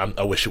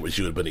 I wish it was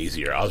you, it would been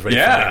easier. I was ready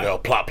for him to go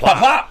plop, plop,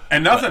 plop,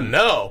 and nothing. But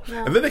no.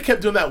 And then they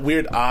kept doing that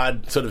weird,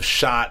 odd sort of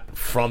shot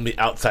from the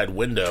outside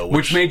window.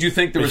 Which made you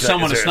think there was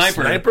someone, a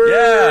sniper.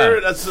 Yeah.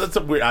 That's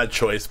a weird, odd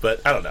choice,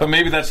 but I don't know. But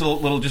maybe that's just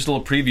a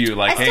little preview,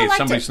 like, hey,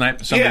 somebody's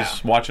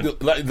watching.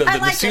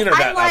 The scene of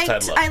that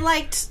outside look. I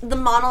liked the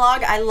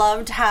monologue. I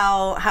loved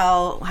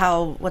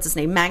how what's his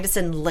name,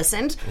 Magnuson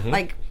listened.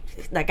 Like,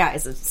 that guy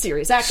is a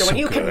serious actor. When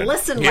you can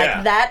listen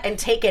like that and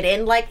take it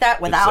in like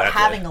that without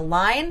having a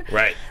line,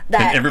 right?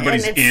 That and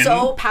everybody's it's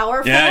so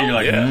powerful. Yeah, you're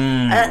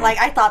like, like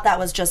I thought that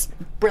was just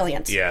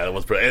brilliant. Yeah, it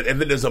was brilliant.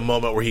 And then there's a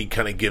moment where he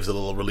kind of gives a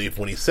little relief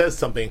when he says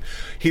something.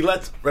 He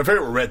lets, I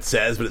forget what Red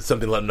says, but it's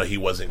something to let him know he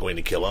wasn't going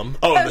to kill him.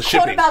 Oh, the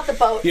shipping. Quote about the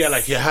boats. Yeah,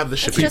 like you have the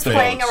shipping. It's just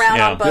playing around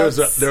on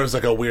boats. There was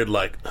like a weird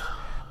like.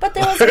 But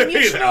there was a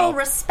mutual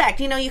respect.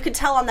 You could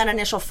tell on that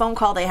initial phone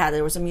call they had,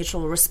 there was a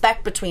mutual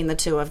respect between the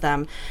two of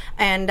them.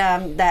 And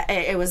that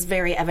it was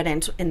very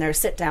evident in their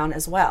sit-down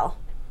as well.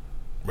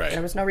 Right.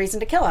 There was no reason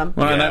to kill him.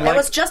 Well, it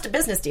was just a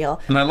business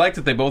deal. And I like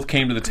that they both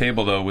came to the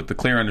table, though, with the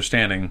clear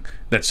understanding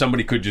that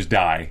somebody could just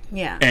die.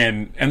 Yeah.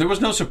 And there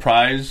was no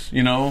surprise, for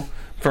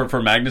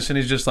Magnuson.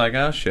 He's just like,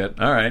 oh, shit,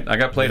 all right, I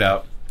got played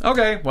out.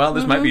 Okay, well,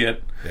 this might be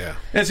it. Yeah.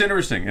 It's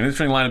interesting. An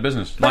interesting line of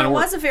business. But it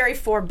was a very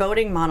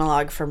foreboding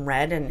monologue from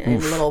Red, and a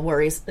little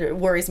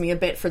worries me a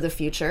bit for the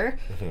future.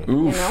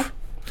 Oof.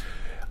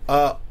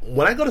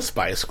 When I go to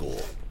spy school,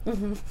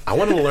 I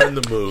want to learn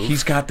the move.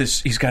 He's got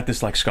this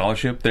like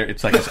scholarship.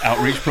 It's like this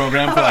outreach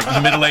program for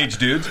like middle-aged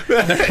dudes.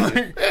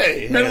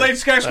 Middle-aged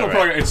spy school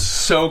program. It's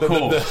so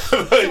cool.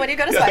 So when you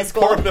go to spy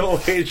school, poor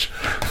middle-aged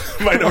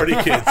minority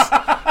kids.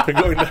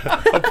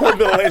 A poor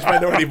middle-aged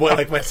minority boy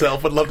like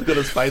myself would love to go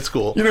to spy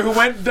school. You know who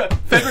went?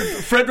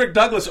 Frederick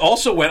Douglass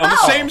also went on the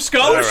same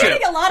scholarship. He's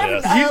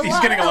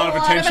getting a lot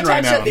of attention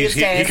right now. These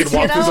days. He could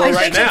walk through the door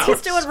right now.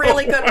 He's doing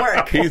really good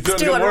work. He's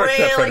doing work,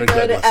 really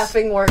good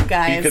effing work,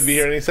 guys. He could be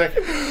here any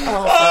second.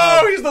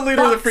 Oh, he's the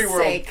leader of the free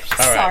world.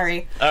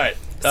 Sorry. All right.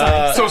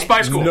 So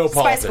spy school. No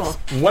politics. Spy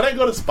school. When I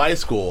go to spy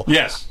school,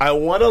 yes, I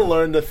want to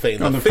learn the thing.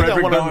 The thing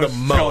I want to learn the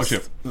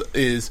most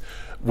is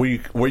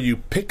where you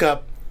pick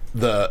up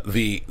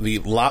the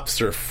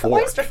lobster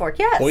fork, oyster fork,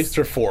 yes,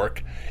 oyster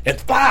fork,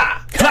 and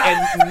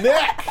and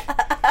neck.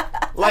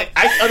 Like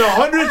on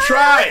 100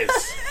 tries.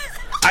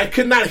 I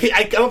could not hit.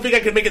 I don't think I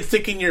could make it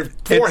stick in your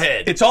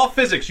forehead. It's all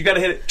physics. You got to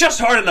hit it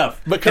just hard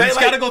enough. But it's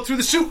got to go through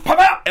the soup. Pop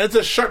out. And it's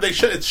a sharp.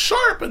 It's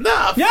sharp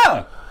enough.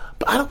 Yeah.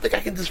 But I don't think I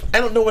can just.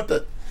 I don't know what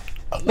the.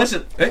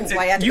 Listen. That's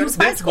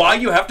why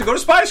you have to go to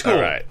spy school.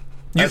 All right.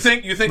 You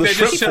think they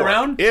just sit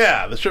around?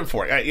 Yeah, the shrimp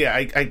fork.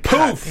 I poof.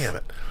 God damn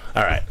it.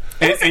 All right.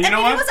 And you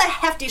know what? It was a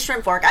hefty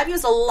shrimp fork. I've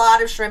used a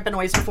lot of shrimp and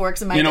oyster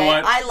forks in my day.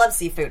 What? I love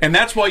seafood. And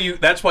that's why you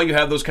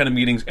have those kind of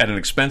meetings at an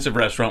expensive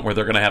restaurant where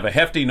they're going to have a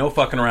hefty, no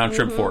fucking around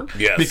shrimp fork.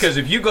 Yes. Because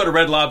if you go to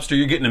Red Lobster,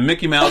 you're getting a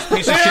Mickey Mouse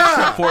piece of shit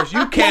shrimp forks.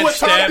 You can't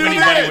stab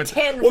anybody with.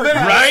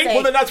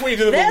 Well, then that's when you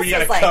do the move where you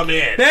got to come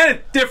in. Then a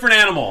different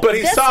animal. But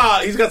he's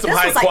got some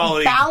high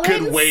quality,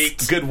 good weight,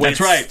 that's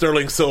right,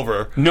 sterling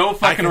silver. No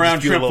fucking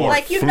around shrimp fork.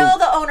 Like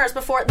the owners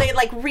before they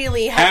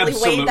really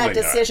heavily weighed that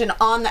decision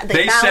on that.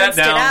 They balanced sat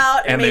down it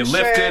out and they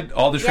lifted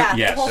all the shrimp.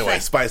 Yes. Anyway,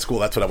 spy school.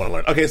 That's what I want to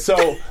learn. Okay,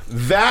 so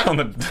that on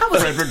the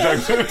Frederick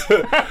Douglass.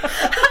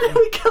 How did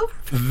we go?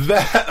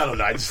 That I don't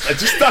know. I just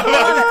thought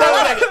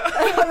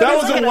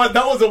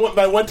that was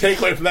my one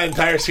takeaway from that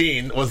entire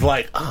scene was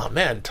like, oh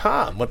man,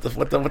 Tom, what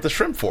the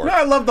shrimp fork? No,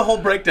 I love the whole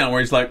breakdown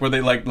where he's like, where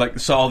they like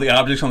saw all the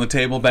objects on the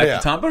table back to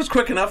Tom, but it was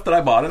quick enough that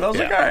I bought it. I was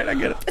like, all right, I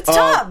get it. It's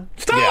Tom.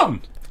 It's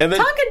Tom. Yeah. And then,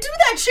 Tom can do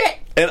that shit.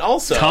 And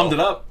also, Tom'd it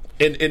up.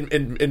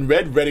 In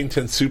Red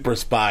Reddington Super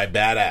Spy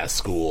Badass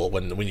School,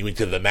 when you went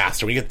to the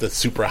master, we get the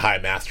super high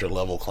master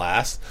level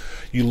class.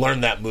 You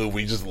learn that move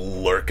where you just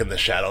lurk in the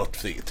shadow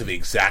to the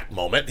exact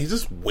moment. He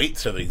just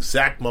waits for the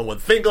exact moment when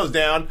the thing goes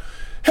down.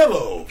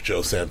 Hello, Joe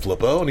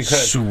Sanfilippo, and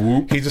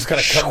he just kind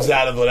of comes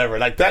out of whatever,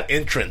 like that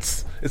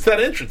entrance. It's that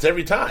entrance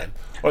every time.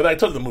 Or I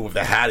told the move with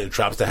the hat. He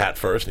drops the hat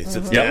first and he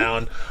sits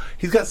down.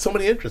 He's got so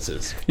many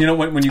entrances. You know,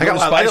 when you go to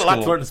spy school, I got a lot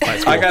to learn in spy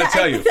school. I got to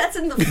tell you, that's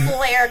in the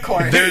flair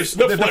course. There's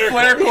the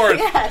flair course.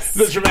 Yes.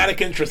 The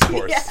dramatic interest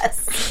course.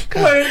 Yes.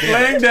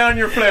 Laying down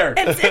your flair.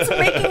 It's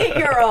making it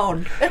your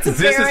own. This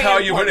is how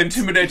you will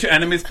intimidate your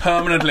enemies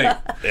permanently.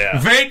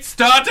 Yeah. Wait,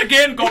 start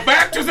again. Go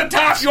back to the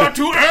top. You are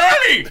too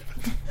early.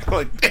 I'm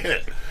like, damn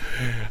it.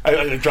 I'm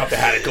going to drop the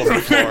hat. It goes on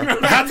the floor.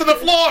 The hat's on the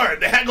floor.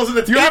 The hat goes on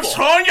the table. You have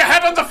thrown your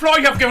hat on the floor.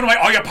 You have given away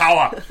all your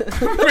power.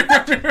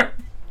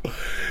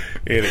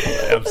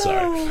 Anyway, I'm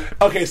sorry.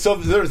 Okay, so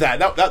there's that.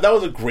 That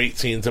was a great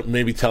scene.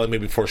 Maybe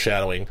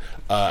foreshadowing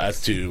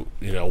as to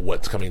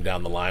what's coming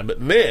down the line.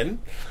 But then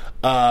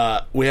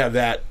we have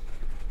that.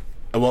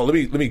 Well, let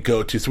me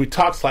go to. So we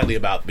talked slightly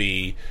about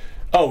we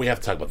have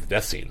to talk about the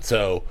death scene.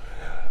 So.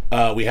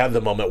 We have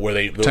the moment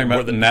where talking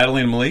about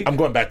Natalie and Malik. I'm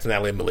going back to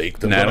Natalie and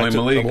Malik. I'm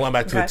going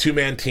back to the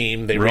two-man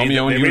team. They raid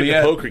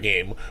the poker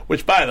game,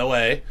 which, by the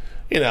way,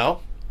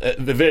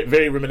 very,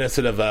 very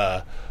reminiscent of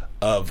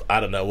I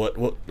don't know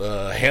what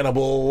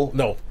Hannibal,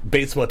 no,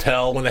 Bates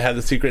Motel when they had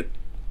the secret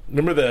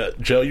Remember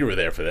Joe, you were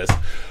there for this.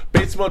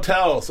 Bates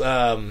Motels,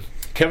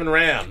 Kevin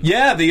Ram.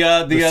 Yeah,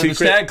 the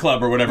Stag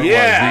Club or whatever it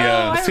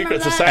was. The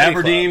Secret Society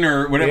Aberdeen Club.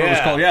 or whatever it was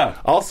called,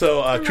 yeah.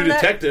 Also, True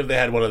Detective, they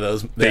had one of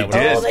those. They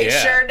did. They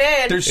sure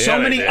did. There's so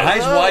many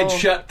eyes wide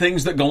shut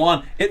things that go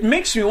on. It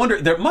makes me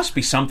wonder, there must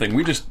be something.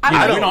 We just,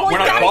 we're not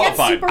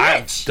qualified. Super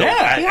rich.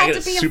 I have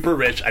get to be super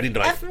rich. I need to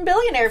effing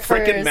billionaire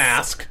first. freaking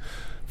mask.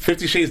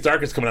 50 Shades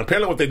Dark is coming out.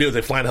 Apparently what they do is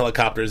they fly in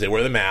helicopters, they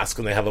wear the mask,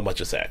 and they have a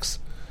bunch of sex.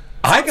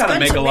 I gotta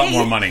make a lot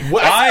more money.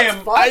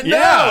 I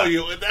know.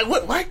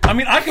 I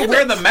mean, I can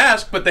wear the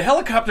mask, but the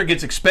helicopter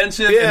gets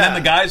expensive, and then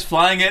the guy's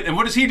flying it, and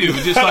what does he do?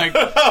 He's just like,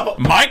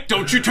 Mike,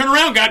 don't you turn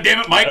around,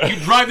 goddammit, Mike, you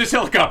drive this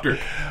helicopter.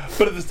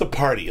 But it's the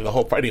party, the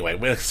whole party.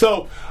 Anyway,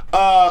 so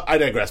I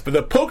digress. But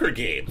the poker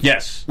game,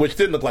 yes, which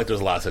didn't look like there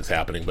was a lot of sex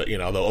happening, but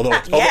although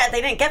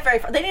they didn't get very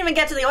far. They didn't even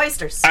get to the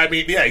oysters. I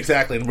mean, yeah,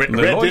 exactly. And Red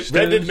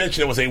did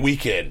mention it was a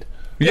weekend.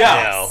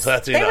 Yeah, so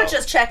that's, they were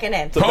just checking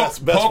in.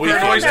 Best poker weekend.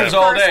 and oysters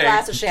all day.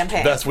 Glass of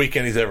champagne. Best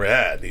weekend he's ever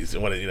had.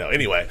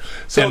 Anyway.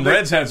 So and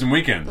Red's had some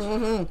weekends.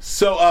 Mm-hmm.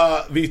 So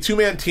the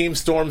 2-man team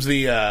storms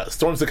the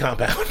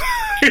compound.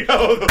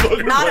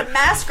 Not a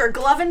mask or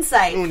glove in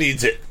sight. Who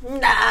needs it?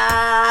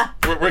 Nah.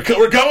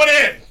 We're going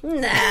in.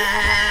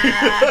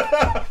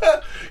 Nah.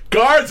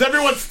 Guards,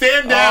 everyone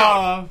stand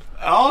down.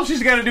 All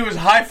she's got to do is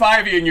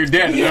high-five you and you're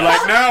dead. They're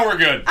like, no, we're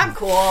good. I'm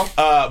cool.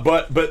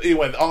 But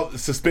anyway, all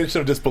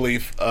suspension of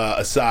disbelief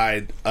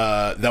aside,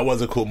 that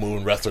was a cool move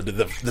when wrestler did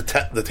the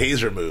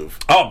taser move.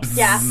 Oh,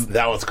 yeah,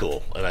 that was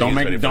cool. And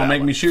don't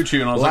make me shoot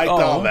you. And I was liked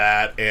all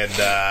that, and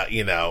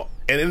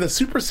and in the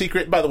super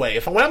secret. By the way,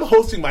 when I'm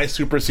hosting my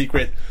super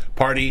secret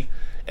party,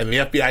 and the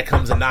FBI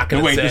comes and knocking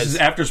and says, this is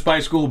after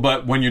Spy School,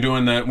 but when you're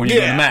doing the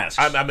masks.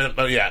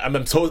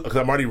 I'm so because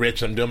I'm already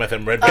rich and I'm doing my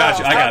thing.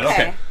 Gotcha, I got it.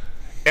 Okay.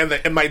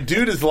 And my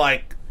dude is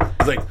like,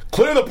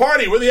 clear the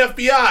party. We're the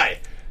FBI.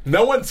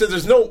 No one says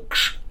there's no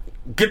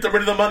get rid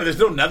of the money. There's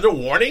no another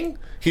warning.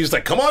 He's just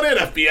like, come on in,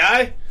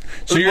 FBI.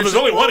 So there's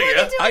only one of you.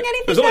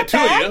 There's only two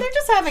of you. They're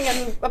just having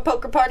a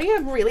poker party, a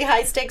really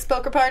high stakes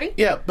poker party.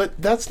 Yeah, but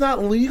that's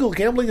not legal.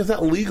 Gambling is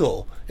not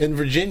legal in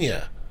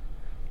Virginia.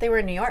 They were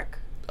in New York.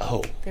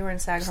 Oh, they were in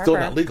Sag Harbor. Still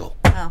not legal.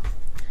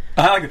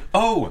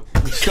 Oh,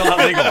 still not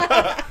legal.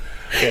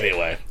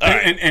 Anyway,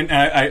 and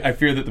I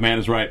fear that the man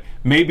is right.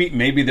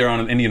 Maybe they're on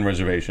an Indian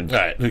reservation. All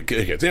right.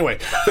 Okay. Anyway,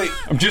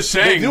 I'm just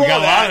saying we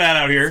got a lot of that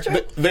out here.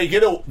 They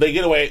get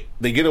away.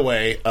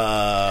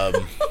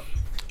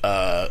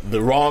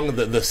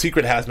 The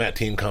secret hazmat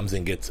team comes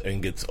and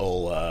gets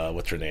old.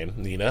 What's her name?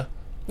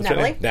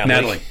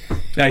 Natalie.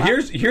 Now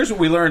here's what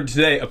we learned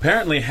today.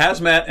 Apparently,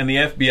 hazmat and the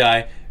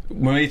FBI.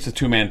 When it's a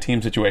 2-man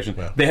team situation,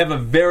 they have a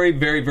very,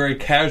 very, very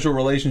casual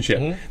relationship.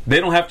 Mm-hmm. They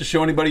don't have to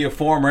show anybody a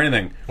form or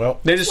anything. Well,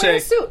 they just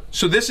say,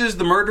 "So this is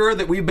the murderer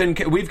that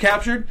we've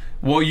captured.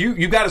 Well,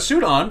 you got a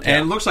suit on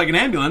and it looks like an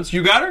ambulance.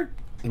 You got her."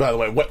 By the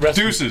way,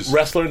 Deuces.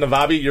 Wrestler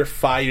Navabi, you're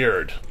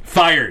fired.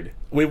 Fired.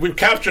 We've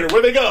captured her.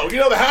 Where'd they go? The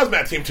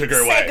hazmat team took her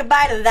away. Say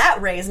goodbye to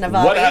that raise,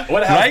 Navabi.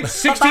 What right?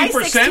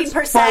 16%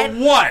 for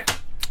what?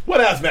 What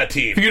hazmat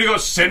team? You're going to go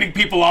sending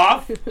people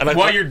off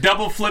while you're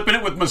double flipping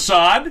it with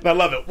Mossad? I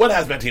love it. What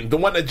hazmat team? The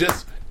one that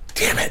just...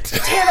 Damn it.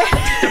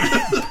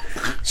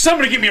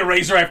 Somebody give me a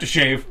razor I have to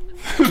shave.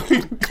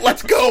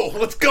 Let's go,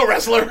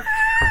 wrestler.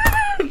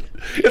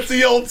 It's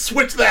the old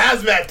switch the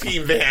hazmat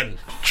team van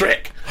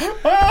trick.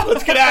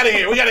 Let's get out of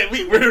here.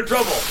 We're in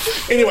trouble.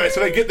 Anyway,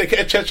 so they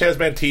catch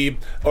hazmat team,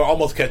 or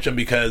almost catch him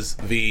because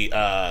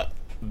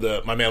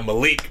my man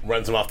Malik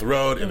runs him off the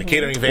road in the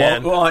catering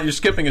van. Well, you're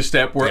skipping a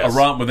step where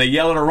when they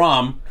yell at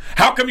Aram,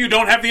 how come you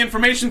don't have the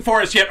information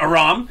for us yet,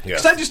 Aram?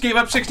 Because I just gave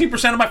up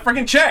 16% of my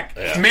freaking check.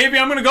 Yeah. Maybe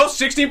I'm going to go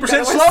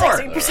 16%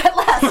 slower. 16%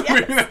 less. Yes.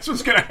 Maybe that's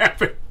what's going to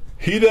happen.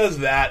 He does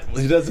that.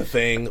 He does the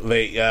thing. Aram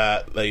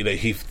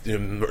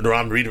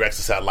redirects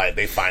the satellite.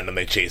 They find him.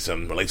 They chase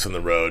him. Malik's on the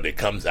road. It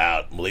comes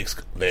out. Malik's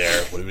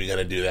there. What are we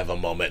gonna do? They have a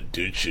moment.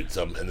 Dude shoots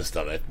him in the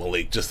stomach.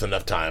 Malik, just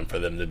enough time for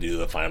them to do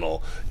the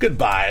final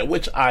goodbye,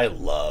 which I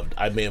loved.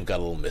 I may have got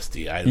a little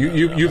misty.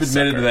 You've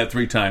admitted to that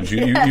 3 times.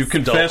 You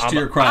confessed to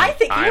your crime. I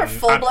think you were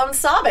full blown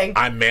sobbing.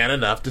 I'm man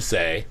enough to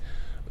say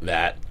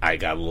that I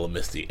got a little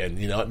misty, and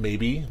you know what?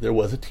 Maybe there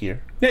was a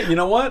tear. Yeah, you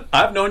know what?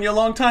 I've known you a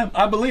long time.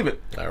 I believe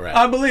it. All right,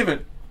 I believe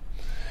it.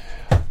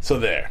 So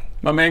there,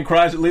 my man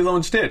cries at Lilo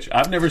and Stitch.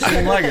 I've never seen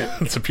him like it.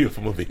 It's a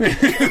beautiful movie.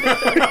 It's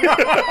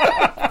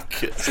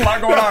a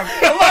lot going on.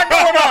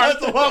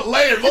 That's a lot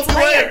layered. It's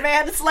layered,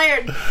 man. It's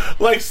layered.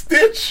 Like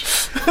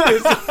Stitch.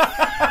 He's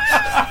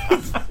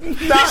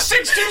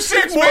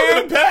 626, more man.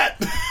 than a pet.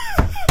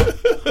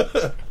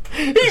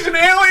 He's an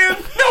alien.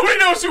 Nobody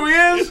knows who he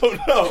is. Oh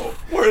no,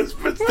 what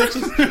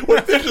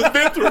Stitch has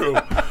been through.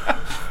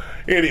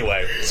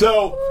 Anyway,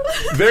 so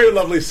very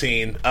lovely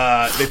scene.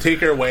 They take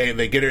her away.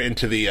 They get her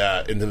into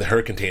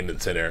her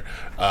containment center.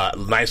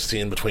 Nice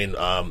scene between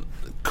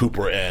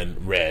Cooper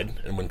and Red,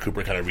 and when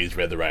Cooper kind of reads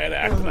Red the Riot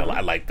Act, and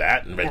I like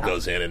that. And Red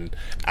goes in and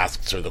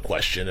asks her the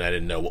question, and I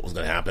didn't know what was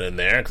going to happen in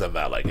there because I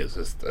thought, like, is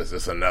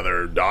this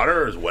another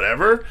daughter or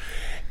whatever?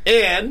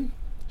 And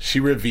she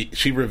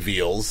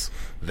reveals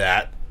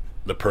that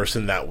the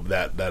person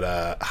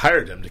that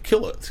hired him to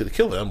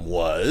kill them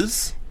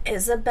was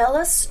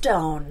Isabella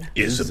Stone.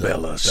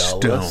 Isabella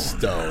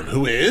Stone.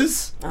 Who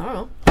is? I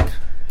don't know.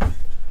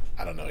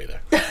 I don't know either.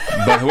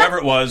 But whoever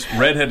it was,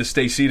 Red had to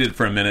stay seated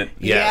for a minute.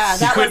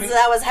 Yes. Yeah,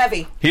 that was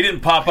heavy. He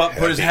didn't pop up,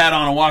 put his hat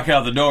on, and walk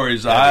out the door.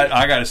 He's,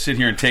 I got to sit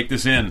here and take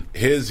this in.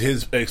 His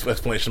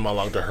explanation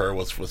monologue to her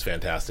was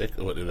fantastic.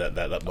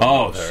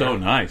 Oh, so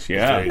nice,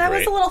 yeah. That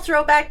was a little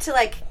throwback to,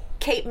 like,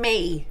 Cape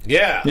May.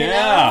 Yeah.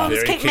 Yeah.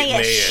 Very Cape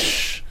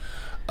May-ish.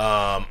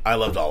 I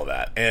loved all of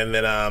that. And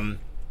then, I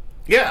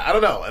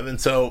don't know. And then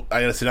so I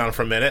got to sit down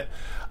for a minute.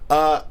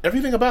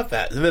 Everything about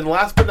that. And then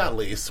last but not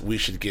least, we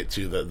should get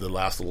to the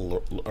last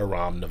little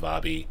Aram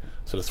Navabi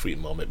sort of sweet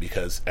moment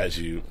because, as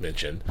you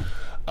mentioned,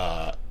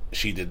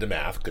 she did the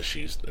math because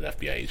she's an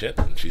FBI agent.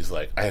 And she's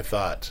like, I have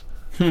thought.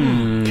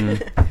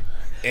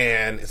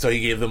 And so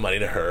he gave the money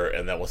to her,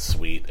 and that was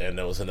sweet. And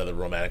there was another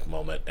romantic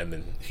moment. And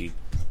then he,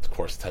 of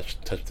course,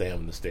 touched him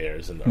on the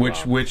stairs. And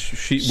which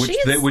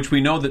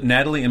we know that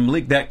Natalie and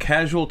Malik, that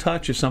casual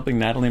touch is something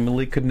Natalie and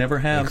Malik could never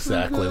have.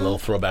 Exactly. A little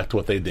throwback to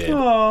what they did.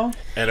 Aww.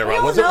 And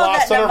Aram wasn't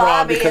lost on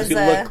Aram because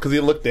he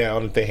looked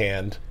down at the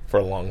hand for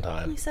a long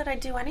time. He said,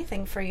 I'd do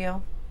anything for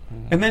you.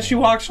 And then she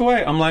walks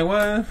away. I'm like,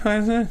 what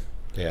is it?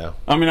 Yeah.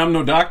 I mean, I'm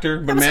no doctor,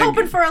 but I was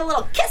hoping for a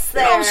little kiss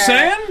there. You know what I'm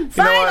saying?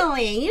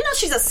 Finally. You know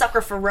she's a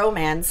sucker for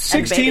romance.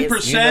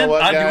 16%, You know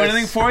what, I'd do guys?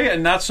 anything for you,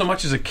 and not so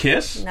much as a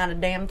kiss? Not a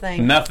damn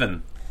thing.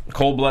 Nothing.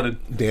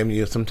 Cold-blooded. Damn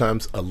you,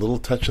 sometimes a little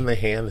touch in the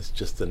hand is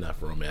just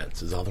enough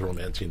romance. Is all the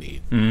romance you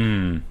need.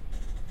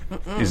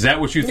 Is that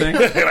what you think?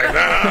 Like,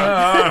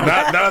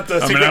 not at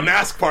the secret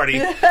mask party.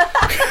 You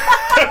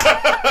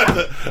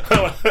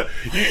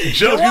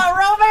want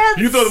romance?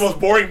 You throw the most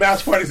boring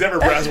mask parties ever,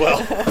 Braswell.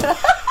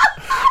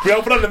 We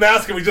open up the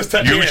mask and we just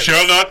touch hands.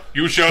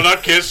 You shall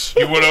not kiss.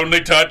 You will only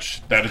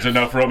touch. That is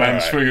enough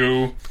romance for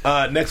you.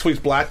 Next week's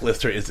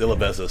Blacklister is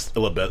Isabella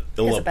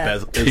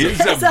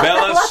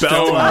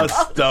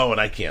Stone.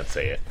 I can't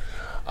say it.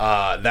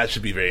 That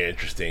should be very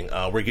interesting.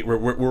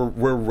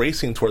 We're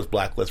racing towards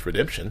Blacklist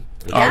Redemption.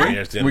 Are we?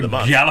 At the end of the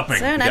month. Galloping.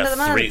 Soon, end of the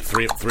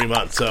month. Three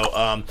months.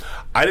 So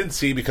I didn't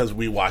see, because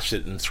we watched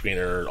it in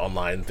screener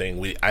online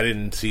thing. I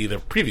didn't see the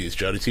previews.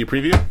 Joe, did you see a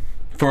preview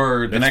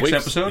For the next week's?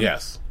 episode?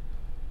 Yes.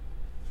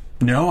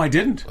 No, I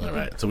didn't. All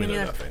right. So we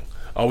know nothing.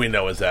 All we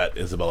know is that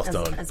Isabella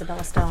Stone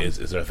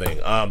is their thing.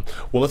 Well,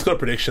 let's go to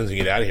predictions and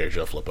get out of here,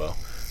 Joe Flippo.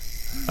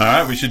 All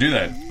right, we should do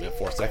that. We have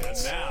 4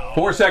 seconds.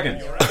 4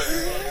 seconds.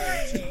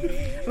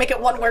 Make it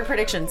one-word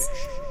predictions.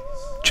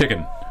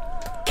 Chicken.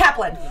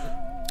 Kaplan.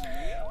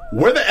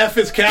 Where the F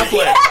is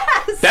Kaplan?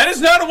 Yes! That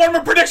is not a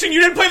one-word prediction. You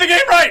didn't play the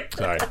game right.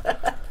 Sorry.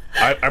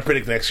 I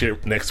predict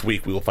next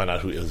week we will find out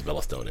who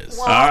Isabella Stone is.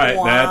 All right,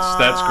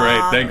 that's great.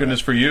 Thank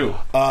goodness for you.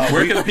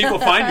 Where can the people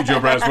find you,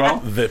 Joe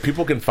Braswell? The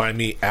people can find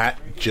me at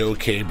Joe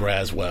K.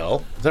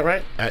 Braswell. Is that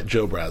right? At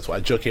Joe Braswell.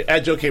 At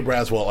Joe K.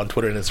 Braswell on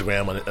Twitter and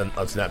Instagram,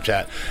 on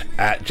Snapchat.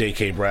 At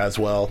JK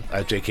Braswell.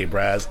 At JK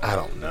Braz. I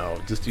don't know.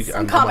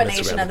 Some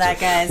combination of that,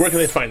 guys. Where can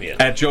they find you?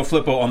 At Joe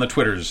Flippo on the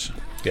Twitters.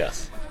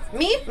 Yes.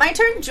 Me, my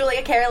turn,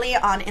 Julia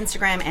Carolee on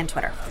Instagram and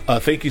Twitter.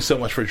 Thank you so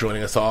much for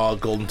joining us all.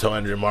 Golden Toe,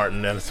 Andrew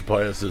Martin, and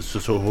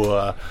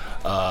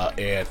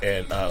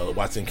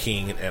Watson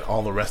King, and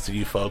all the rest of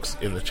you folks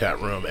in the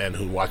chat room and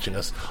who are watching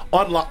us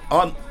on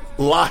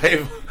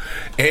live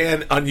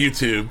and on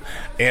YouTube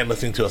and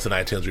listening to us on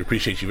iTunes. We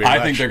appreciate you very much.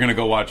 I think they're going to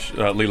go watch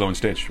Lilo and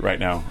Stitch right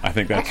now. I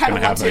think that's going to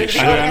happen.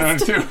 I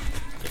too.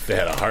 If they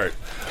had a heart.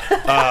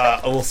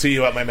 We'll see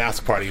you at my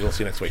mask party. We'll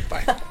see you next week.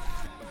 Bye.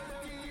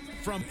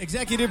 From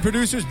executive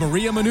producers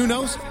Maria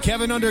Menounos,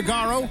 Kevin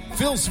Undergaro,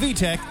 Phil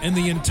Svitek, and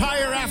the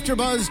entire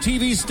AfterBuzz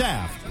TV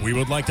staff, we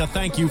would like to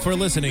thank you for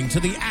listening to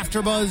the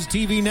AfterBuzz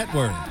TV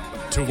network.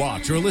 To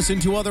watch or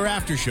listen to other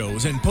after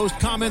shows and post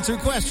comments or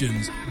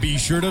questions, be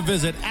sure to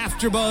visit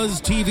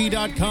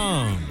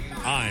AfterBuzzTV.com.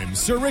 I'm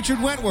Sir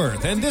Richard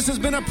Wentworth, and this has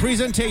been a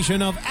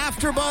presentation of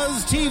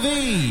AfterBuzz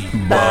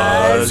TV.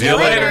 Buzz you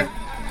later.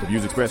 The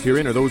views expressed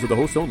herein are those of the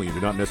hosts only and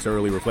do not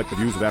necessarily reflect the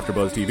views of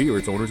AfterBuzz TV or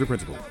its owners or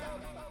principals.